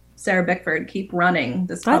let Sarah Bickford keep running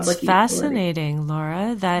this public utility. That's fascinating,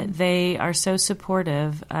 Laura, that they are so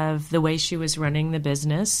supportive of the way she was running the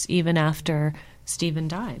business, even after Stephen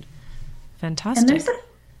died. Fantastic. And there's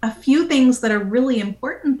a few things that are really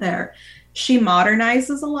important there. She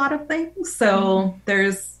modernizes a lot of things. So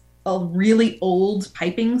there's a really old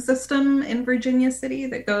piping system in Virginia City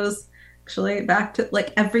that goes actually back to,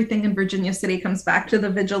 like, everything in Virginia City comes back to the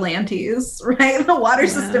Vigilantes, right? The water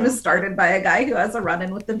system is started by a guy who has a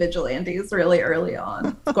run-in with the Vigilantes really early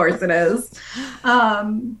on. Of course it is.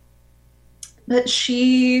 But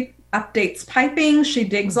she updates piping. She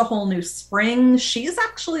digs a whole new spring. She's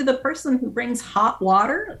actually the person who brings hot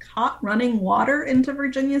water, like hot running water, into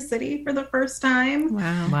Virginia City for the first time.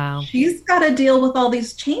 Wow. She's got to deal with all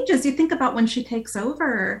these changes. You think about when she takes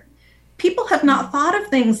over, people have not thought of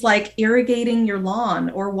things like irrigating your lawn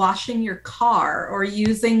or washing your car or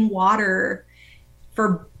using water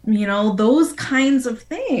for, you know, those kinds of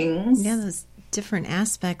things. Yeah, those different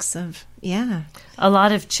aspects of, a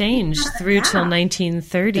lot of change through till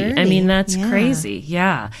 1930. I mean, that's crazy.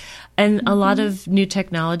 Yeah. And a lot of new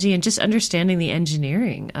technology and just understanding the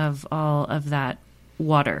engineering of all of that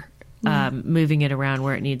water, moving it around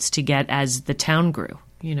where it needs to get as the town grew,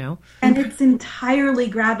 you know? And it's entirely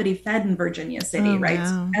gravity fed in Virginia City, right?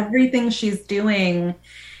 Wow. So everything she's doing,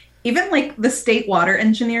 even like the state water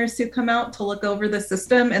engineers who come out to look over the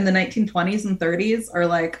system in the 1920s and 30s are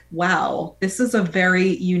like, wow, this is a very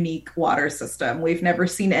unique water system. We've never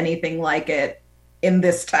seen anything like it in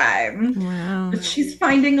this time. Wow. But she's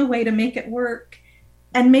finding a way to make it work,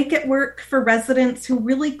 and make it work for residents who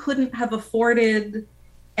really couldn't have afforded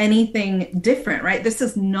anything different, right? This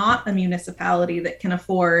is not a municipality that can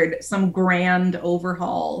afford some grand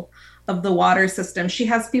overhaul of the water system. She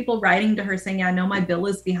has people writing to her saying, yeah, I know my bill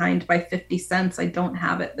is behind by 50 cents. I don't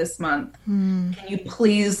have it this month. Can you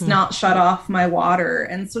please not shut off my water?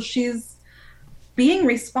 And so she's being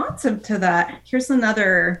responsive to that. Here's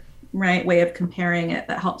another way of comparing it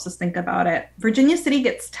that helps us think about it. Virginia City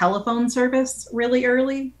gets telephone service really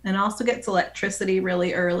early and also gets electricity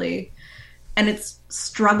really early. And it's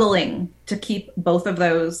struggling to keep both of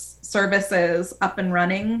those services up and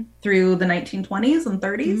running through the 1920s and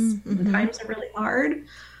 30s. And times are really hard.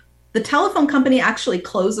 The telephone company actually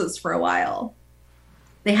closes for a while.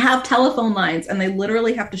 They have telephone lines, and they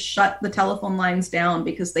literally have to shut the telephone lines down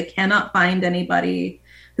because they cannot find anybody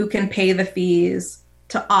who can pay the fees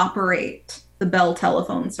to operate the Bell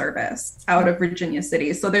telephone service out of Virginia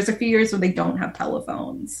City. So there's a few years where they don't have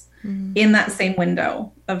telephones in that same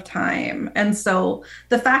window of time. And so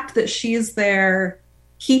the fact that she's there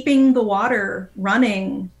keeping the water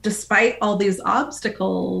running despite all these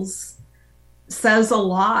obstacles says a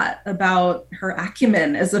lot about her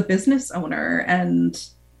acumen as a business owner, and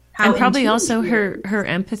how, and probably also her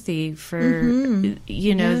empathy for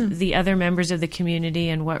you know, the other members of the community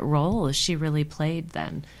and what role she really played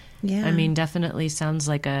then. I mean, definitely sounds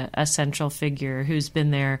like a central figure who's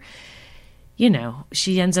been there. You know,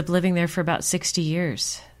 she ends up living there for about 60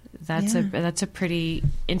 years. That's a pretty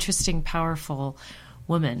interesting, powerful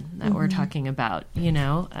woman that we're talking about, you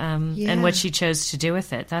know, and what she chose to do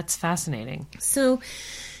with it. That's fascinating. So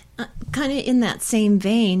kind of in that same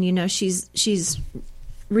vein, you know, she's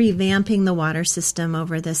revamping the water system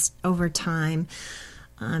over time.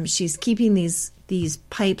 She's keeping these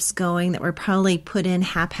pipes going that were probably put in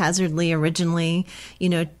haphazardly originally, you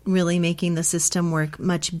know, really making the system work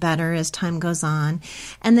much better as time goes on.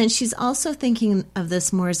 And then she's also thinking of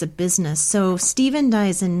this more as a business. So Stephen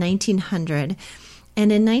dies in 1900. And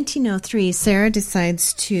in 1903, Sarah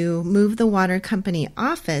decides to move the water company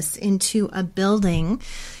office into a building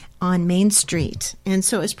on Main Street. And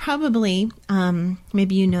so it was probably,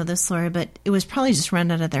 maybe you know this, Laura, but it was probably just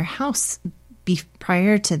run out of their house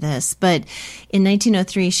prior to this. But in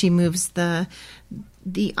 1903, she moves the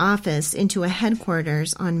office into a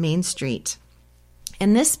headquarters on Main Street.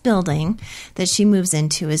 And this building that she moves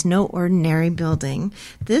into is no ordinary building.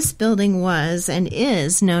 This building was and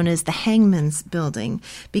is known as the Hangman's Building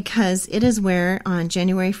because it is where on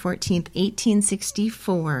January 14th,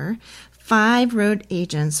 1864, 5 road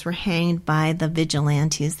agents were hanged by the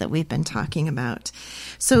vigilantes that we've been talking about.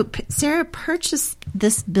 So Sarah purchased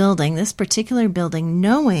this building, this particular building,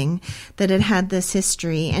 knowing that it had this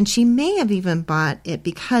history, and she may have even bought it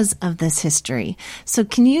because of this history. So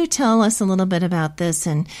can you tell us a little bit about this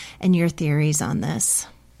and your theories on this?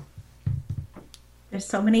 There's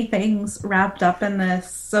so many things wrapped up in this.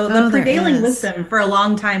 So the prevailing wisdom for a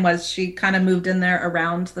long time was she kind of moved in there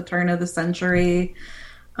around the turn of the century.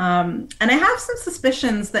 And I have some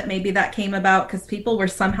suspicions that maybe that came about because people were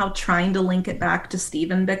somehow trying to link it back to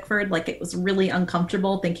Stephen Bickford. Like it was really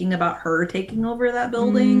uncomfortable thinking about her taking over that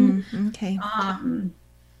building. Okay.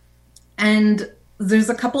 And there's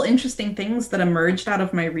a couple interesting things that emerged out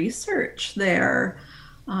of my research there.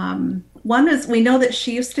 One is, we know that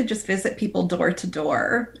she used to just visit people door to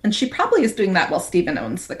door, and she probably is doing that while Stephen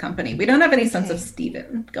owns the company. We don't have any sense of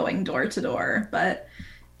Stephen going door to door, but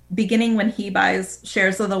beginning when he buys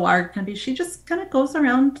shares of the water company, she just kind of goes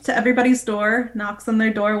around to everybody's door, knocks on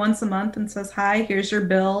their door once a month and says, hi, here's your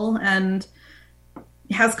bill, and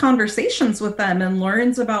has conversations with them and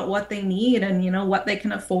learns about what they need and, what they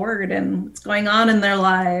can afford and what's going on in their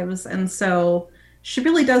lives. And so she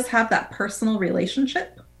really does have that personal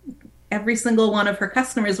relationship. Every single one of her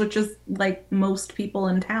customers, which is like most people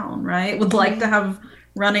in town, right, would like to have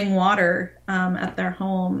running water at their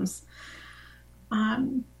homes.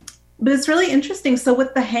 But it's really interesting. So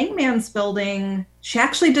with the Hangman's Building, she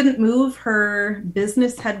actually didn't move her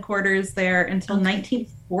business headquarters there until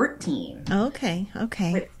 1914. Okay.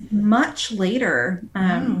 But much later.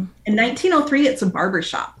 In 1903, it's a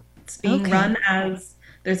barbershop. It's being run as,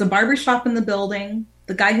 there's a barbershop in the building.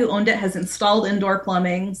 The guy who owned it has installed indoor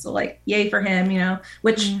plumbing. So like, yay for him,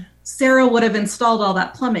 which Sarah would have installed all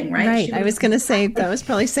that plumbing, right? Right. I was going to say that was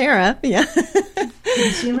probably Sarah. Yeah.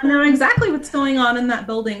 She would know exactly what's going on in that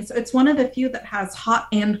building. So it's one of the few that has hot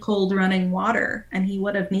and cold running water. And he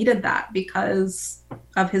would have needed that because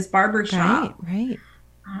of his barber shop. Right.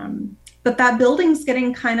 But that building's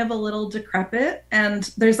getting kind of a little decrepit. And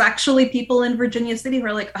there's actually people in Virginia City who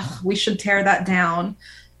are like, oh, we should tear that down.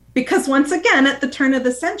 Because once again, at the turn of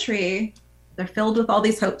the century, they're filled with all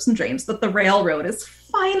these hopes and dreams that the railroad is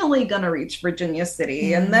finally going to reach Virginia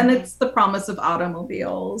City. And then it's the promise of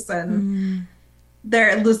automobiles. And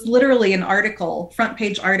there was literally an article, front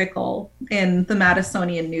page article in the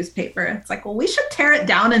Madisonian newspaper. It's like, well, we should tear it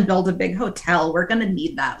down and build a big hotel. We're going to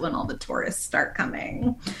need that when all the tourists start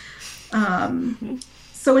coming.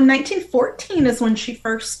 So in 1914 is when she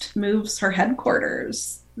first moves her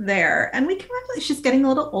headquarters there. And we can imagine she's getting a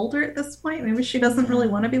little older at this point. Maybe she doesn't really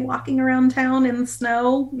want to be walking around town in the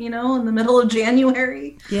snow, in the middle of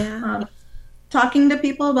January. Talking to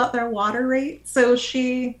people about their water rate. So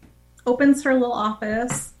she opens her little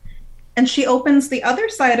office, and she opens the other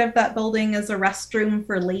side of that building as a restroom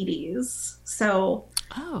for ladies. So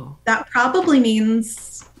that probably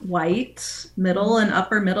means white, middle and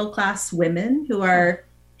upper middle class women who are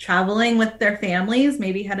traveling with their families,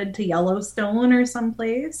 maybe headed to Yellowstone or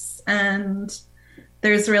someplace. And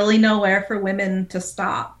there's really nowhere for women to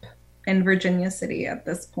stop in Virginia City at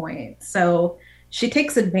this point. So she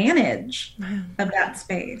takes advantage of that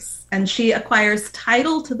space, and she acquires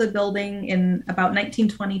title to the building in about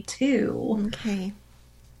 1922. Okay.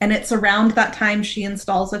 And it's around that time she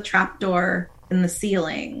installs a trapdoor in the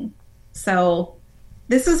ceiling. So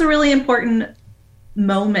this is a really important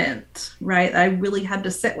moment, right? I really had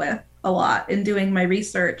to sit with a lot in doing my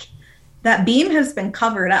research. That beam has been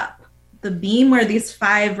covered up. The beam where these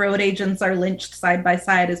 5 road agents are lynched side by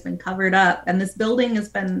side has been covered up, and this building has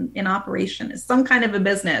been in operation as some kind of a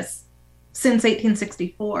business since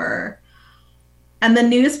 1864. And the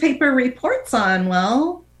newspaper reports on,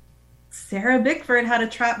 well, Sarah Bickford had a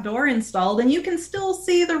trap door installed, and you can still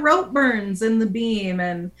see the rope burns in the beam.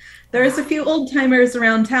 And there's a few old timers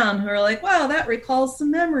around town who are like, wow, that recalls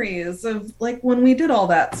some memories of like when we did all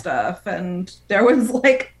that stuff. And there was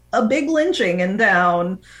like a big lynching in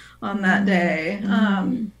town on that day.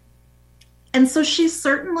 And so she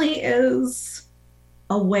certainly is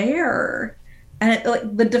aware.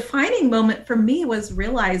 And the defining moment for me was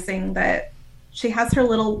realizing that she has her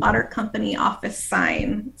little water company office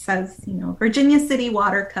sign. It says, Virginia City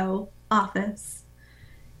Water Co. office.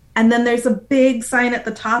 And then there's a big sign at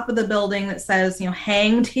the top of the building that says,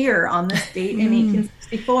 hanged here on this date in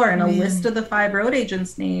 1864, and a list of the 5 road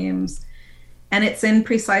agents' names. And it's in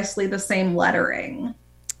precisely the same lettering.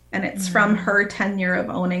 And it's from her tenure of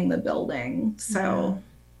owning the building. So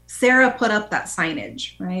Sarah put up that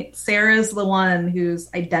signage, right? Sarah's the one who's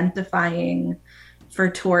identifying for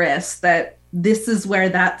tourists that this is where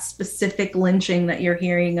that specific lynching that you're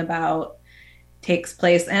hearing about takes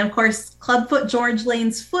place. And of course, Clubfoot George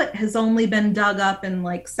Lane's foot has only been dug up and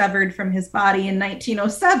severed from his body in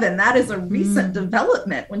 1907. That is a recent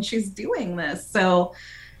development when she's doing this. So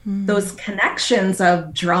those connections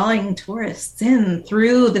of drawing tourists in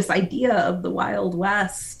through this idea of the Wild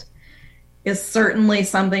West is certainly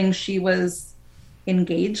something she was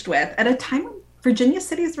engaged with at a time when Virginia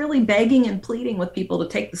City is really begging and pleading with people to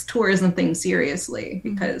take this tourism thing seriously,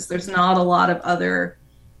 because there's not a lot of other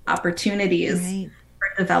opportunities for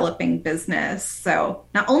developing business. So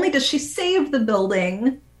not only does she save the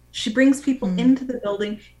building, she brings people into the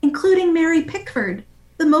building, including Mary Pickford,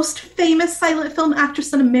 the most famous silent film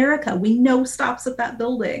actress in America. We know stops at that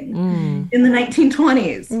building in the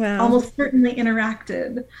 1920s. Wow. Almost certainly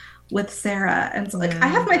interacted with Sarah. And so I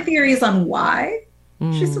have my theories on why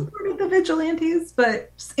she supported the vigilantes,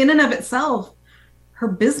 but in and of itself, her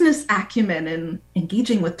business acumen in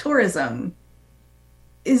engaging with tourism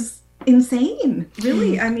is insane.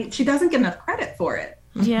 Really, I mean, she doesn't get enough credit for it.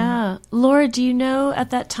 Yeah. Laura, do you know at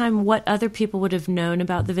that time what other people would have known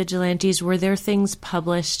about the vigilantes? Were there things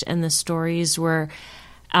published and the stories were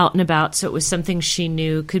out and about, so it was something she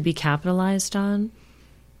knew could be capitalized on?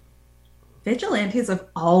 Vigilantes have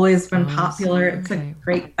always been popular. It's a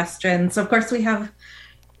great question. So, of course, we have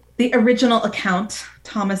the original account,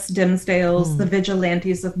 Thomas Dimsdale's The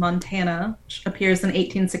Vigilantes of Montana, which appears in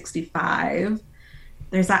 1865.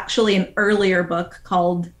 There's actually an earlier book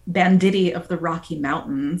called Banditti of the Rocky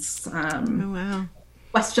Mountains.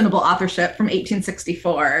 Questionable authorship from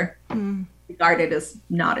 1864, regarded as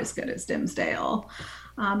not as good as Dimsdale.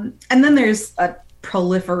 And then there's a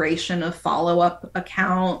proliferation of follow-up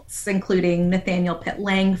accounts, including Nathaniel Pitt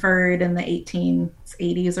Langford in the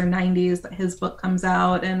 1880s or 90s that his book comes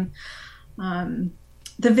out. And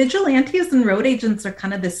the vigilantes and road agents are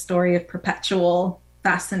kind of this story of perpetual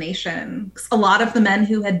fascination. A lot of the men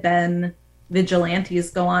who had been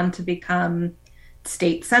vigilantes go on to become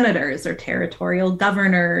state senators or territorial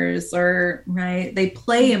governors, or they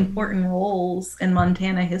play important roles in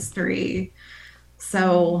Montana history.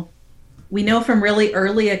 So we know from really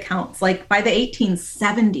early accounts, like by the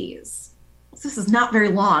 1870s, this is not very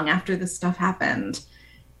long after this stuff happened,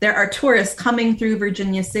 there are tourists coming through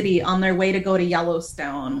Virginia City on their way to go to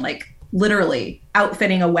Yellowstone, like literally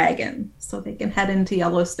outfitting a wagon so they can head into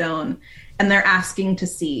Yellowstone, and they're asking to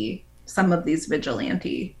see some of these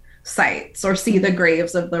vigilante sites or see the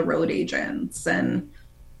graves of the road agents. And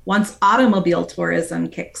once automobile tourism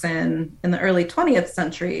kicks in the early 20th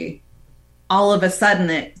century, all of a sudden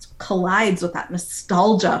it collides with that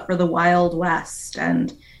nostalgia for the Wild West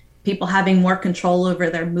and people having more control over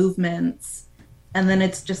their movements. And then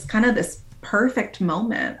it's just kind of this perfect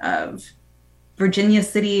moment of Virginia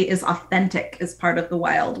City is authentic as part of the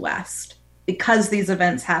Wild West because these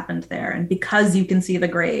events happened there, and because you can see the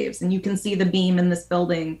graves and you can see the beam in this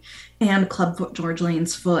building and Clubfoot George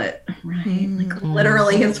Lane's foot, Like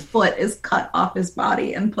literally his foot is cut off his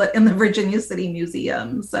body and put in the Virginia City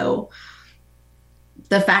Museum. So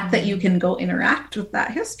the fact that you can go interact with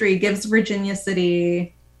that history gives Virginia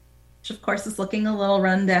City, which of course is looking a little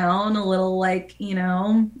run down, a little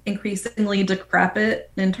increasingly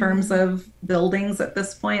decrepit in terms of buildings at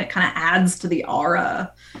this point. It kind of adds to the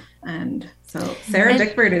aura. And so Sarah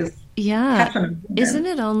Bickford is Isn't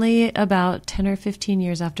it only about 10 or 15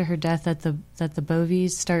 years after her death that the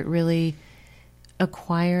Bovies start really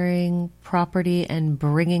acquiring property and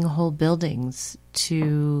bringing whole buildings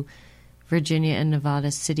to Virginia and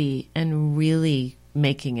Nevada City and really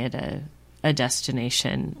making it a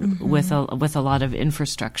destination with a lot of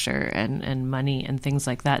infrastructure and money and things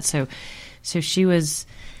like that. So she was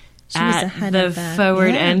at the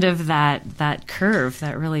forward end of that curve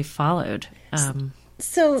that really followed.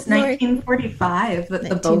 So it's 1945 that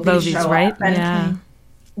the Bovies show up. And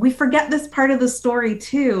we forget this part of the story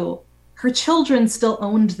too. Her children still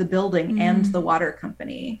owned the building and the water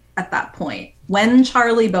company at that point. When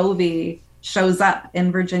Charlie Bovie shows up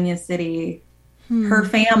in Virginia City, her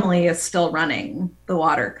family is still running the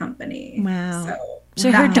water company. Wow.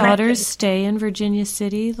 So her daughters stay in Virginia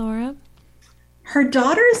City, Laura? Her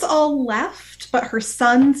daughters all left, but her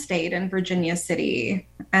son stayed in Virginia City,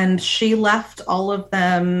 and she left all of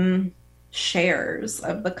them shares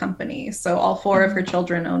of the company. So all four of her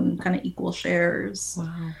children own kind of equal shares.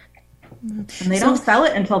 Wow. And they don't sell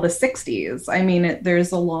it until the 60s. I mean,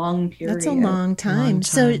 there's a long period. That's a long time.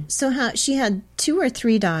 So how she had 2 or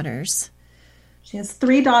 3 daughters? She has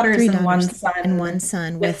 3 daughters and one son. And one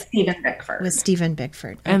son with Stephen Bickford. With Stephen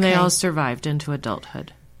Bickford. And they all survived into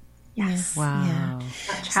adulthood. Yes. Wow. Yeah.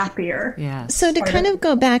 Much happier. Yes. So to kind of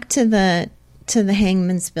go back to the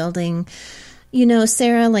Hangman's Building,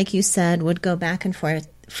 Sarah, like you said, would go back and forth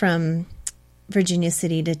from Virginia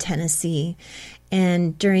City to Tennessee.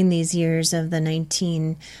 And during these years of the late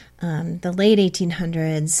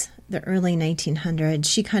 1800s, the early 1900s,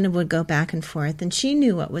 she kind of would go back and forth. And she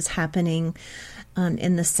knew what was happening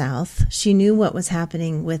in the South. She knew what was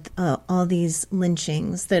happening with all these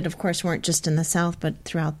lynchings that, of course, weren't just in the South, but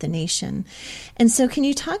throughout the nation. And so can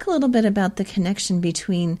you talk a little bit about the connection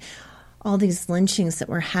between all these lynchings that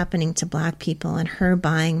were happening to Black people and her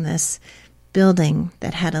buying this building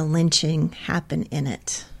that had a lynching happen in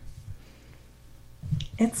it?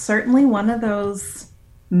 It's certainly one of those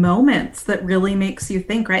moments that really makes you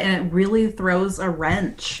think, right? And it really throws a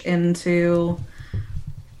wrench into,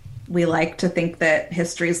 we like to think that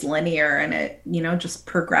history is linear and it, just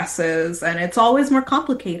progresses, and it's always more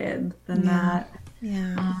complicated than that.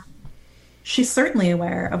 Yeah. she's certainly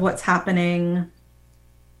aware of what's happening,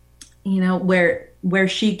 where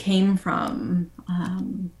she came from.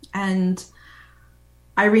 And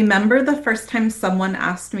I remember the first time someone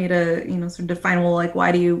asked me to, sort of define, well, like,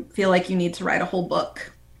 why do you feel like you need to write a whole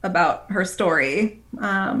book about her story?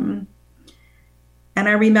 And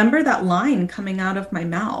I remember that line coming out of my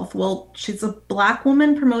mouth. Well, she's a Black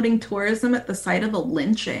woman promoting tourism at the site of a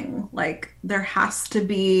lynching. Like, there has to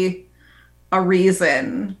be a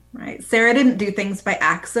reason, right? Sarah didn't do things by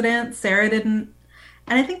accident. Sarah didn't.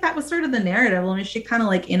 And I think that was sort of the narrative. I mean, she kind of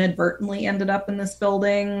like inadvertently ended up in this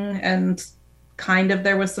building, and kind of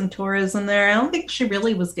there was some tourism there. I don't think she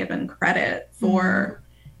really was given credit for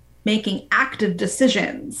making active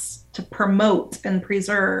decisions to promote and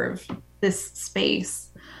preserve this space.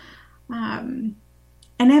 And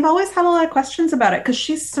I've always had a lot of questions about it, because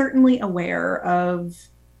she's certainly aware of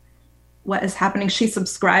what is happening. She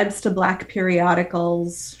subscribes to Black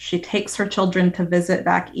periodicals. She takes her children to visit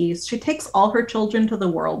back east. She takes all her children to the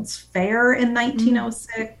World's Fair in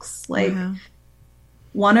 1906. Like,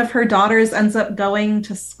 one of her daughters ends up going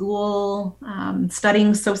to school,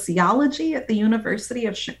 studying sociology at the University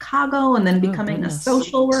of Chicago, and then becoming a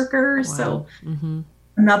social worker. Wow. So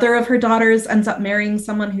another of her daughters ends up marrying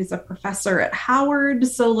someone who's a professor at Howard.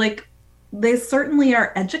 So, like, they certainly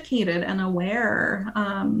are educated and aware.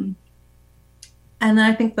 And then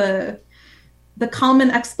I think the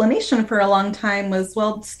common explanation for a long time was,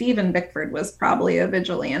 well, Stephen Bickford was probably a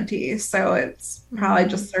vigilante. So it's probably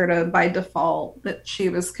just sort of by default that she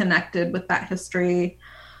was connected with that history.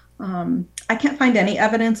 I can't find any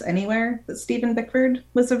evidence anywhere that Stephen Bickford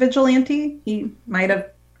was a vigilante. He might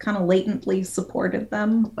have kind of latently supported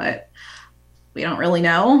them, but we don't really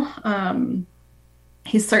know.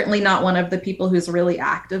 He's certainly not one of the people who's really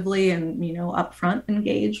actively and, upfront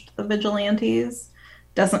engaged the vigilantes.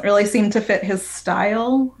 Doesn't really seem to fit his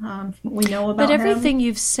style. We know about But everything him.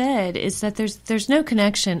 You've said is that there's no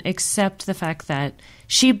connection except the fact that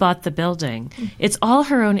she bought the building. It's all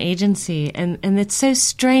her own agency, and it's so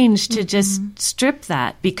strange to just strip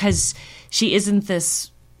that, because she isn't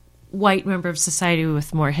this white member of society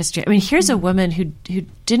with more history. I mean, here's a woman who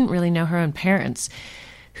didn't really know her own parents,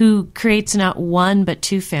 who creates not one but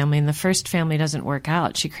two family, and the first family doesn't work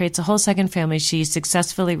out. She creates a whole second family. She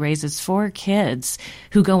successfully raises 4 kids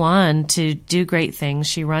who go on to do great things.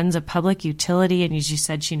 She runs a public utility, and as you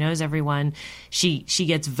said, she knows everyone. She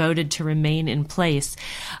gets voted to remain in place.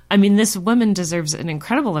 I mean, this woman deserves an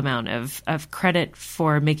incredible amount of credit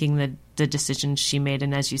for making the decisions she made.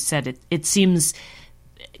 And as you said, it seems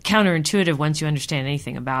counterintuitive once you understand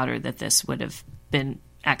anything about her that this would have been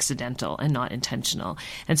accidental and not intentional.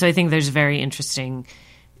 And so I think there's very interesting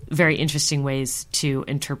ways to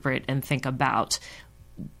interpret and think about,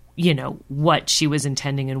 what she was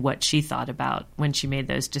intending and what she thought about when she made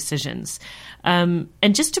those decisions. And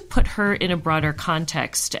just to put her in a broader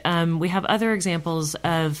context, we have other examples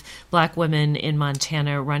of Black women in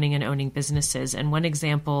Montana running and owning businesses. And one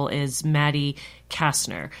example is Mattie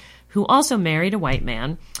Castner, who also married a white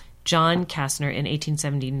man, John Castner, in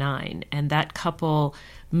 1879, and that couple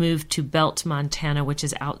moved to Belt, Montana, which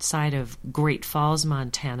is outside of Great Falls,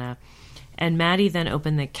 Montana. And Mattie then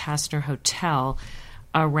opened the Castner Hotel,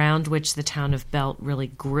 around which the town of Belt really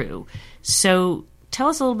grew. So tell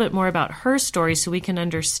us a little bit more about her story so we can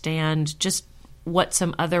understand just what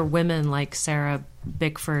some other women like Sarah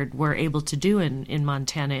Bickford were able to do in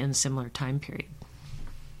Montana in a similar time period.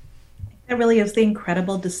 That really is the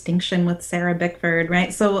incredible distinction with Sarah Bickford,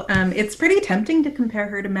 right? So it's pretty tempting to compare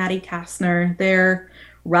her to Mattie Castner. They're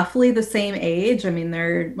roughly the same age. I mean,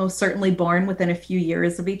 they're most certainly born within a few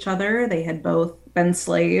years of each other. They had both been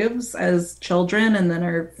slaves as children and then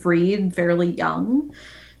are freed fairly young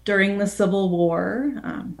during the Civil War.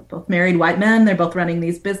 Both married white men. They're both running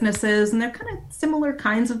these businesses, and they're kind of similar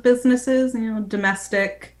kinds of businesses,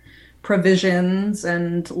 domestic provisions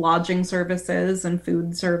and lodging services and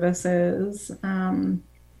food services. And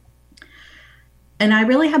I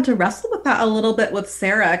really had to wrestle with that a little bit with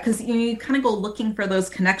Sarah, because you kind of go looking for those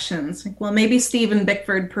connections. Like, well, maybe Stephen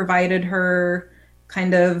Bickford provided her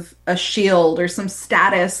kind of a shield or some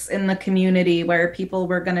status in the community where people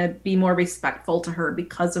were going to be more respectful to her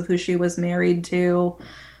because of who she was married to.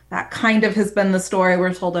 That kind of has been the story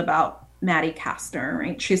we're told about Mattie Castner,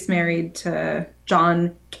 right? She's married to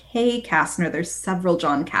John K. Castner. There's several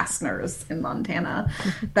John Castners in Montana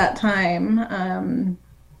that time.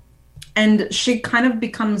 And she kind of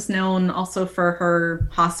becomes known also for her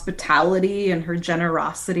hospitality and her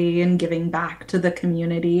generosity and giving back to the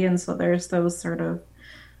community. And so there's those sort of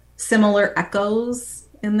similar echoes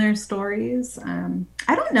in their stories.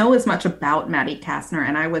 I don't know as much about Mattie Castner,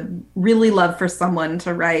 and I would really love for someone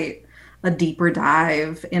to write a deeper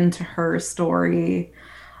dive into her story.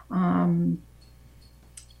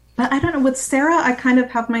 But I don't know, with Sarah, I kind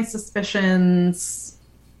of have my suspicions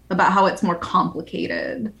about how it's more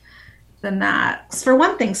complicated than that. For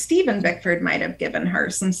one thing, Stephen Bickford might have given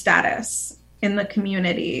her some status in the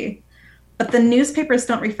community, but the newspapers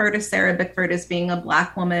don't refer to Sarah Bickford as being a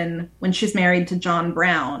Black woman when she's married to John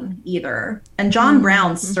Brown either. And John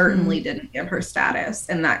Brown certainly didn't give her status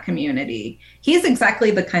in that community. He's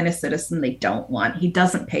exactly the kind of citizen they don't want. He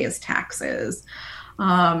doesn't pay his taxes.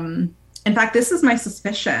 In fact, this is my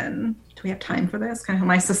suspicion. Do we have time for this? Kind of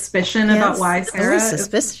my suspicion about why Sarah...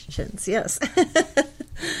 Suspicions, yes.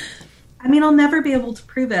 I mean, I'll never be able to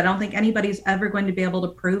prove it. I don't think anybody's ever going to be able to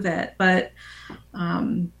prove it. But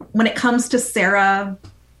when it comes to Sarah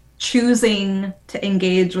choosing to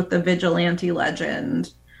engage with the vigilante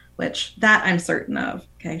legend, which that I'm certain of,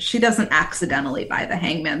 okay, she doesn't accidentally buy the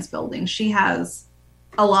Hangman's Building. She has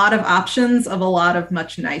a lot of options of a lot of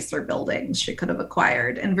much nicer buildings she could have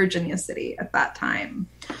acquired in Virginia City at that time.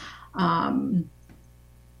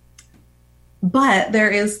 But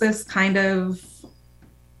there is this kind of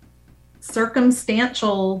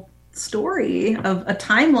circumstantial story of a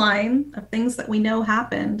timeline of things that we know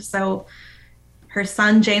happened. So her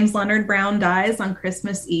son, James Leonard Brown, dies on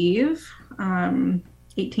Christmas Eve,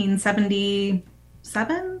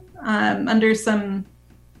 1877, under some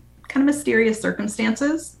kind of mysterious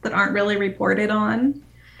circumstances that aren't really reported on.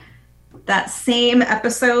 That same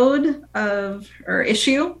episode or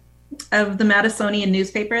issue of the Madisonian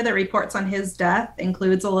newspaper that reports on his death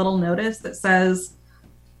includes a little notice that says,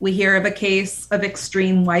 "We hear of a case of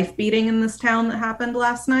extreme wife beating in this town that happened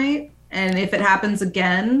last night. And if it happens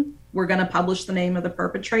again, we're going to publish the name of the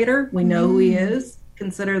perpetrator. We know who he is.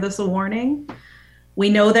 Consider this a warning." We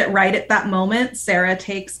know that right at that moment, Sarah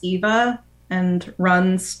takes Eva and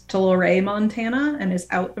runs to Luray, Montana, and is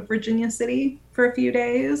out of Virginia City for a few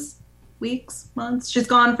days, weeks, months. She's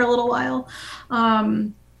gone for a little while.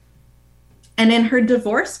 And in her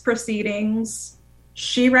divorce proceedings,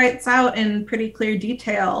 she writes out in pretty clear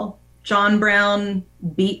detail, John Brown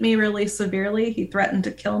beat me really severely. He threatened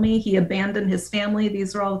to kill me. He abandoned his family.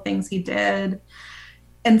 These are all the things he did.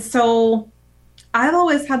 And so I've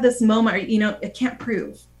always had this moment, I can't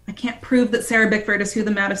prove that Sarah Bickford is who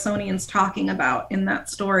the Madisonian's talking about in that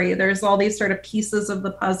story. There's all these sort of pieces of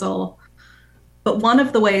the puzzle. But one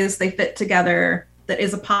of the ways they fit together that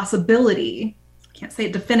is a possibility, I can't say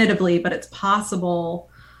it definitively, but it's possible.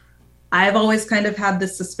 I've always kind of had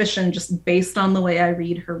this suspicion just based on the way I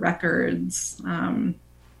read her records.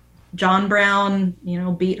 John Brown,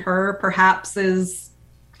 beat her, perhaps is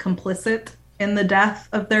complicit in the death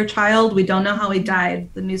of their child. We don't know how he died.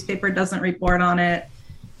 The newspaper doesn't report on it.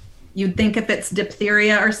 You'd think if it's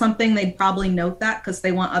diphtheria or something, they'd probably note that because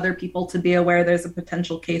they want other people to be aware there's a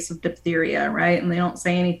potential case of diphtheria, right? And they don't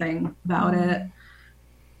say anything about it.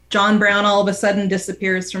 John Brown all of a sudden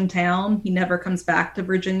disappears from town. He never comes back to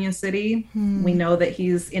Virginia City. We know that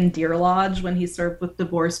he's in Deer Lodge when he served with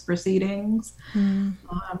divorce proceedings.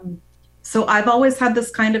 So I've always had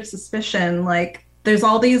this kind of suspicion, like there's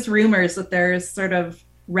all these rumors that there's sort of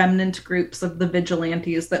remnant groups of the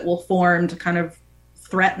vigilantes that will form to kind of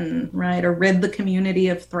threaten, right, or rid the community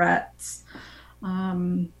of threats.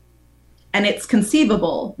 And it's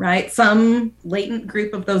conceivable, right? Some latent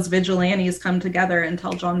group of those vigilantes come together and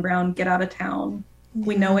tell John Brown, get out of town.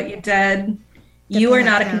 We know what you did. You are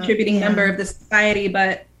not a contributing member of this society,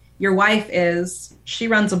 but your wife is. She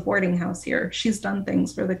runs a boarding house here. She's done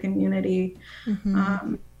things for the community.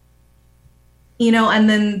 And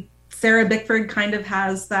then Sarah Bickford kind of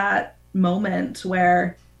has that moment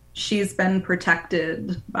where she's been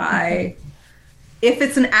protected by, if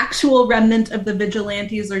it's an actual remnant of the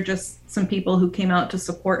vigilantes or just some people who came out to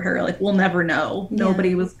support her, like we'll never know.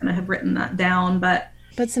 Nobody was going to have written that down, but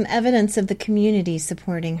some evidence of the community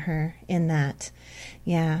supporting her in that.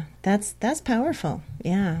 Yeah, that's powerful.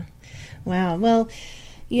 Yeah. Wow. Well,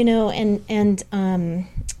 and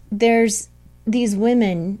there's these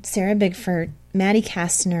women, Sarah Bickford, Mattie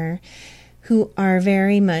Castner, who are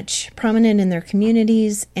very much prominent in their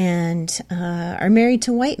communities and are married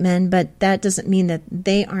to white men, but that doesn't mean that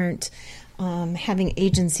they aren't having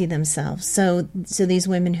agency themselves. So these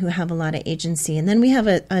women who have a lot of agency. And then we have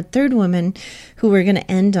a third woman who we're going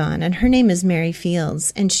to end on, and her name is Mary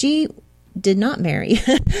Fields, and she did not marry.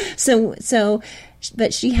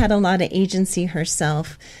 But she had a lot of agency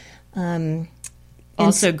herself.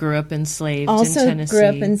 Also grew up enslaved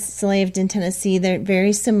in Tennessee. They're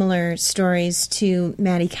very similar stories to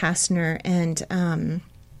Mattie Castner and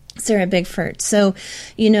Sarah Bickford. So,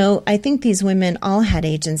 I think these women all had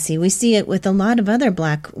agency. We see it with a lot of other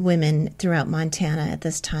Black women throughout Montana at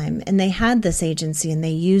this time, and they had this agency and they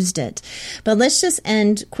used it. But let's just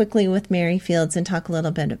end quickly with Mary Fields and talk a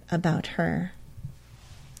little bit about her.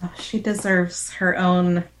 Oh, she deserves her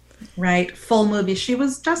own, full movie. She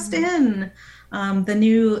was just in the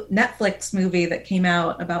new Netflix movie that came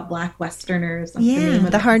out about Black Westerners.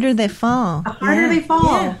 The Harder They Fall. The Harder They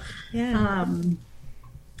Fall. Yeah.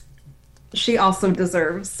 She also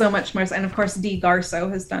deserves so much more. And of course, Dee Garso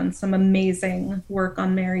has done some amazing work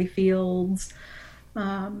on Mary Fields.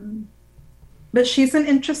 But she's an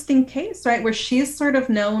interesting case, where she's sort of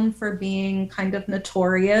known for being kind of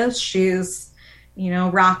notorious. She's,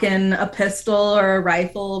 rocking a pistol or a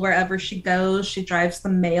rifle wherever she goes. She drives the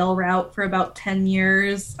mail route for about 10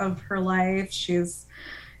 years of her life. She's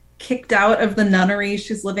kicked out of the nunnery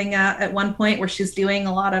she's living at one point, where she's doing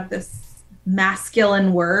a lot of this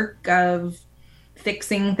masculine work of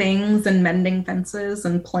fixing things and mending fences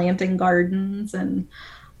and planting gardens. And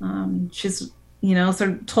she's, sort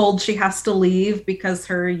of told she has to leave because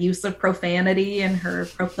her use of profanity and her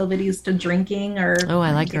proclivities to drinking are... Oh,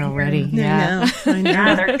 I like her already. Yeah,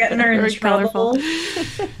 they're getting her in trouble.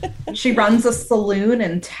 She runs a saloon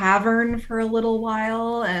and tavern for a little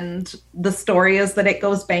while, and the story is that it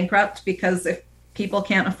goes bankrupt because if people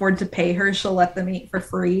can't afford to pay her, she'll let them eat for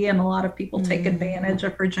free, and a lot of people take advantage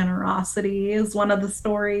of her generosity is one of the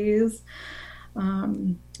stories.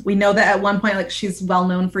 We know that at one point, she's well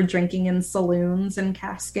known for drinking in saloons in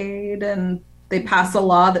Cascade, and they pass a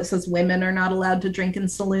law that says women are not allowed to drink in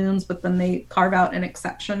saloons, but then they carve out an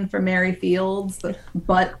exception for Mary Fields,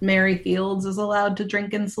 but Mary Fields is allowed to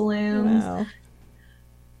drink in saloons. Wow.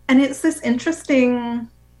 And it's this interesting,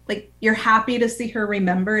 you're happy to see her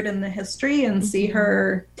remembered in the history and see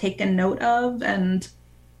her taken note of, and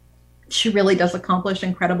she really does accomplish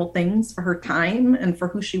incredible things for her time and for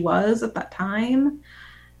who she was at that time.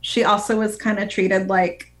 She also was kind of treated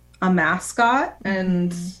like a mascot,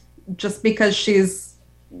 and just because she's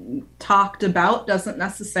talked about doesn't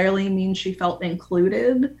necessarily mean she felt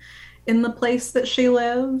included in the place that she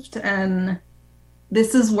lived. And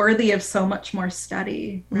this is worthy of so much more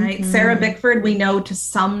study, right? Sarah Bickford, we know to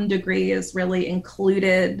some degree, is really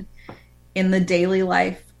included in the daily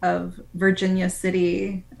life of Virginia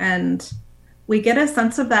City. And we get a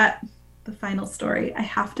sense of that, the final story. I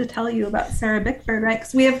have to tell you about Sarah Bickford, right?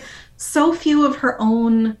 Because we have so few of her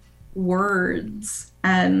own words.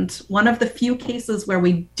 And one of the few cases where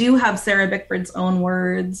we do have Sarah Bickford's own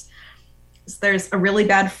words is there's a really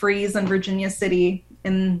bad freeze in Virginia City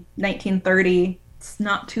in 1930. It's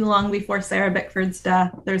not too long before Sarah Bickford's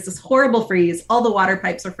death. There's this horrible freeze. All the water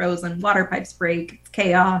pipes are frozen. Water pipes break. It's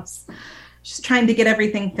chaos. She's trying to get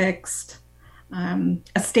everything fixed.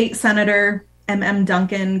 A state senator, M.M.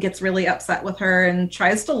 Duncan, gets really upset with her and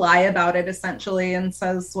tries to lie about it, essentially, and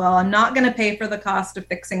says, well, I'm not going to pay for the cost of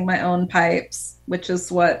fixing my own pipes, which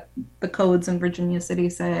is what the codes in Virginia City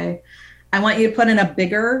say. I want you to put in a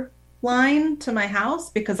bigger line to my house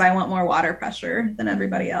because I want more water pressure than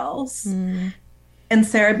everybody else. And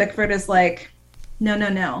Sarah Bickford is like, no, no,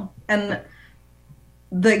 no. And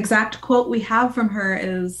the exact quote we have from her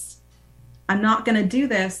is, I'm not going to do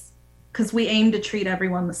this because we aim to treat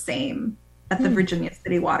everyone the same at the Virginia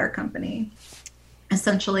City Water Company,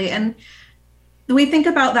 essentially. And we think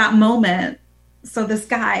about that moment. So this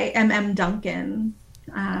guy, M.M. Duncan,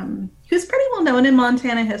 who's pretty well known in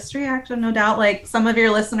Montana history, actually, no doubt, like some of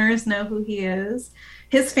your listeners know who he is.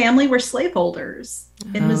 His family were slaveholders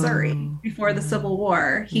in Missouri before the Civil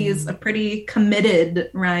War. He's a pretty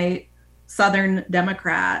committed, Southern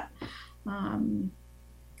Democrat.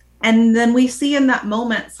 And then we see in that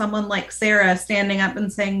moment someone like Sarah standing up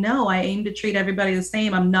and saying, no, I aim to treat everybody the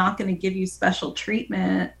same. I'm not going to give you special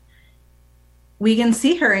treatment. We can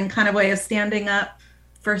see her in kind of way of standing up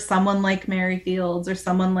for someone like Mary Fields or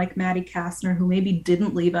someone like Mattie Castner, who maybe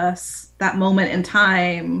didn't leave us that moment in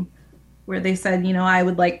time where they said, I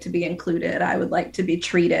would like to be included. I would like to be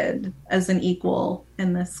treated as an equal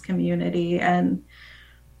in this community. And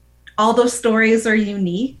all those stories are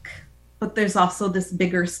unique, but there's also this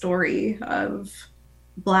bigger story of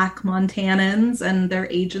Black Montanans and their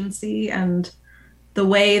agency and the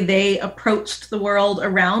way they approached the world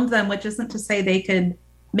around them, which isn't to say they could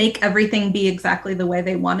make everything be exactly the way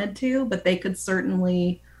they wanted to, but they could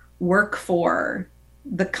certainly work for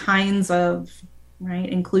the kinds of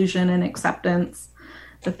inclusion and acceptance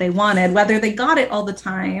that they wanted. Whether they got it all the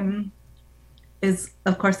time is,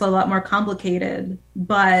 of course, a lot more complicated,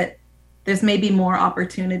 but there's maybe more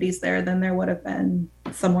opportunities there than there would have been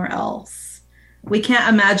somewhere else. We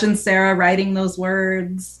can't imagine Sarah writing those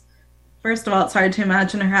words First of all, it's hard to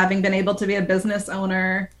imagine her having been able to be a business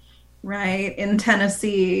owner, right, in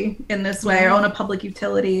Tennessee in this way, or own a public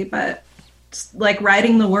utility, but like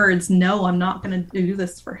writing the words, no, I'm not going to do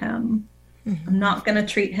this for him. I'm not going to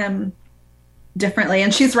treat him differently.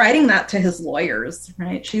 And she's writing that to his lawyers,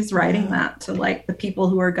 right? She's writing that to like the people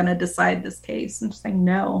who are going to decide this case and saying,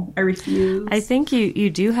 no, I refuse. I think you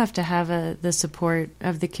do have to have the support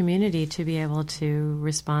of the community to be able to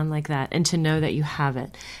respond like that and to know that you have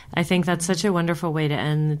it. I think that's such a wonderful way to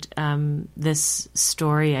end this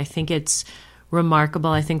story. I think it's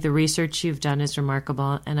remarkable. I think the research you've done is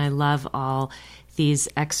remarkable. And I love all these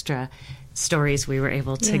extra stories we were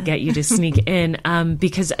able to get you to sneak in,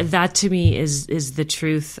 because that to me is the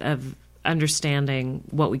truth of understanding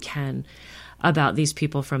what we can about these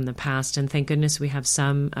people from the past. And thank goodness we have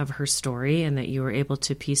some of her story and that you were able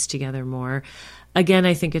to piece together more. Again,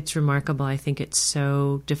 I think it's remarkable. I think it's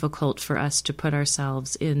so difficult for us to put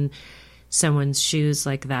ourselves in someone's shoes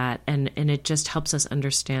like that. And it just helps us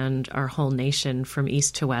understand our whole nation from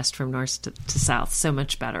east to west, from north to south, so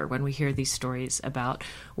much better when we hear these stories about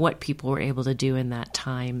what people were able to do in that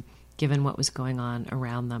time, given what was going on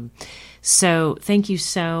around them. So thank you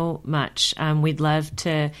so much. We'd love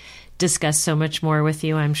to discuss so much more with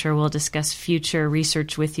you. I'm sure we'll discuss future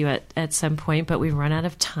research with you at some point, but we've run out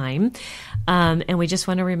of time. And we just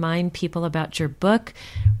want to remind people about your book,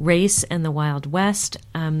 Race and the Wild West.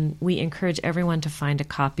 We encourage everyone to find a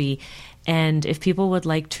copy. And if people would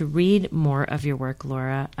like to read more of your work,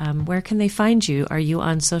 Laura, where can they find you? Are you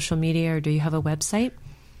on social media or do you have a website?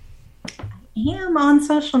 I am on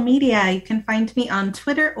social media. You can find me on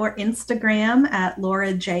Twitter or Instagram at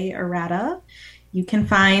Laura J. Arata. You can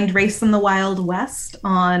find Race in the Wild West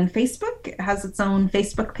on Facebook. It has its own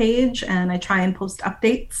Facebook page, and I try and post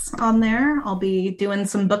updates on there. I'll be doing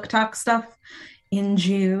some book talk stuff in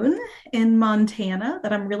June in Montana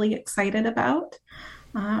that I'm really excited about.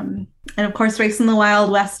 And of course, Race in the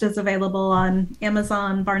Wild West is available on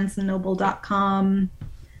Amazon, BarnesandNoble.com.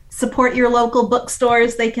 Support your local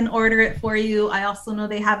bookstores. They can order it for you. I also know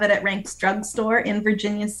they have it at Rank's Drugstore in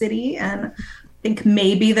Virginia City, and I think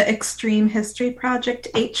maybe the Extreme History Project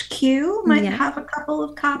HQ might have a couple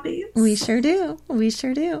of copies. We sure do. We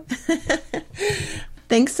sure do.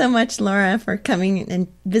 Thanks so much, Laura, for coming and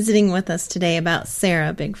visiting with us today about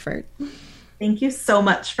Sarah Bickford. Thank you so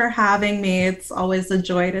much for having me. It's always a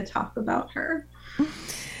joy to talk about her.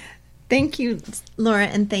 Thank you, Laura,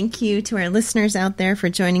 and thank you to our listeners out there for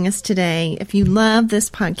joining us today. If you love this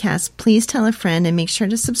podcast, please tell a friend and make sure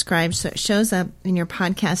to subscribe so it shows up in your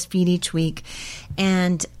podcast feed each week.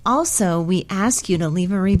 And also, we ask you to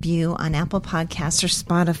leave a review on Apple Podcasts or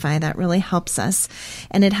Spotify. That really helps us,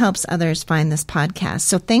 and it helps others find this podcast.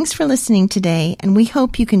 So thanks for listening today, and we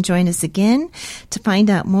hope you can join us again to find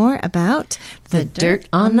out more about the Dirt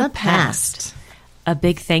on the Past. A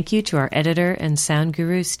big thank you to our editor and sound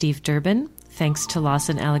guru, Steve Durbin. Thanks to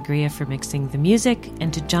Lawson Alegria for mixing the music,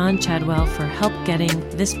 and to John Chadwell for help getting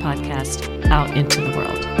this podcast out into the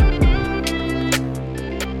world.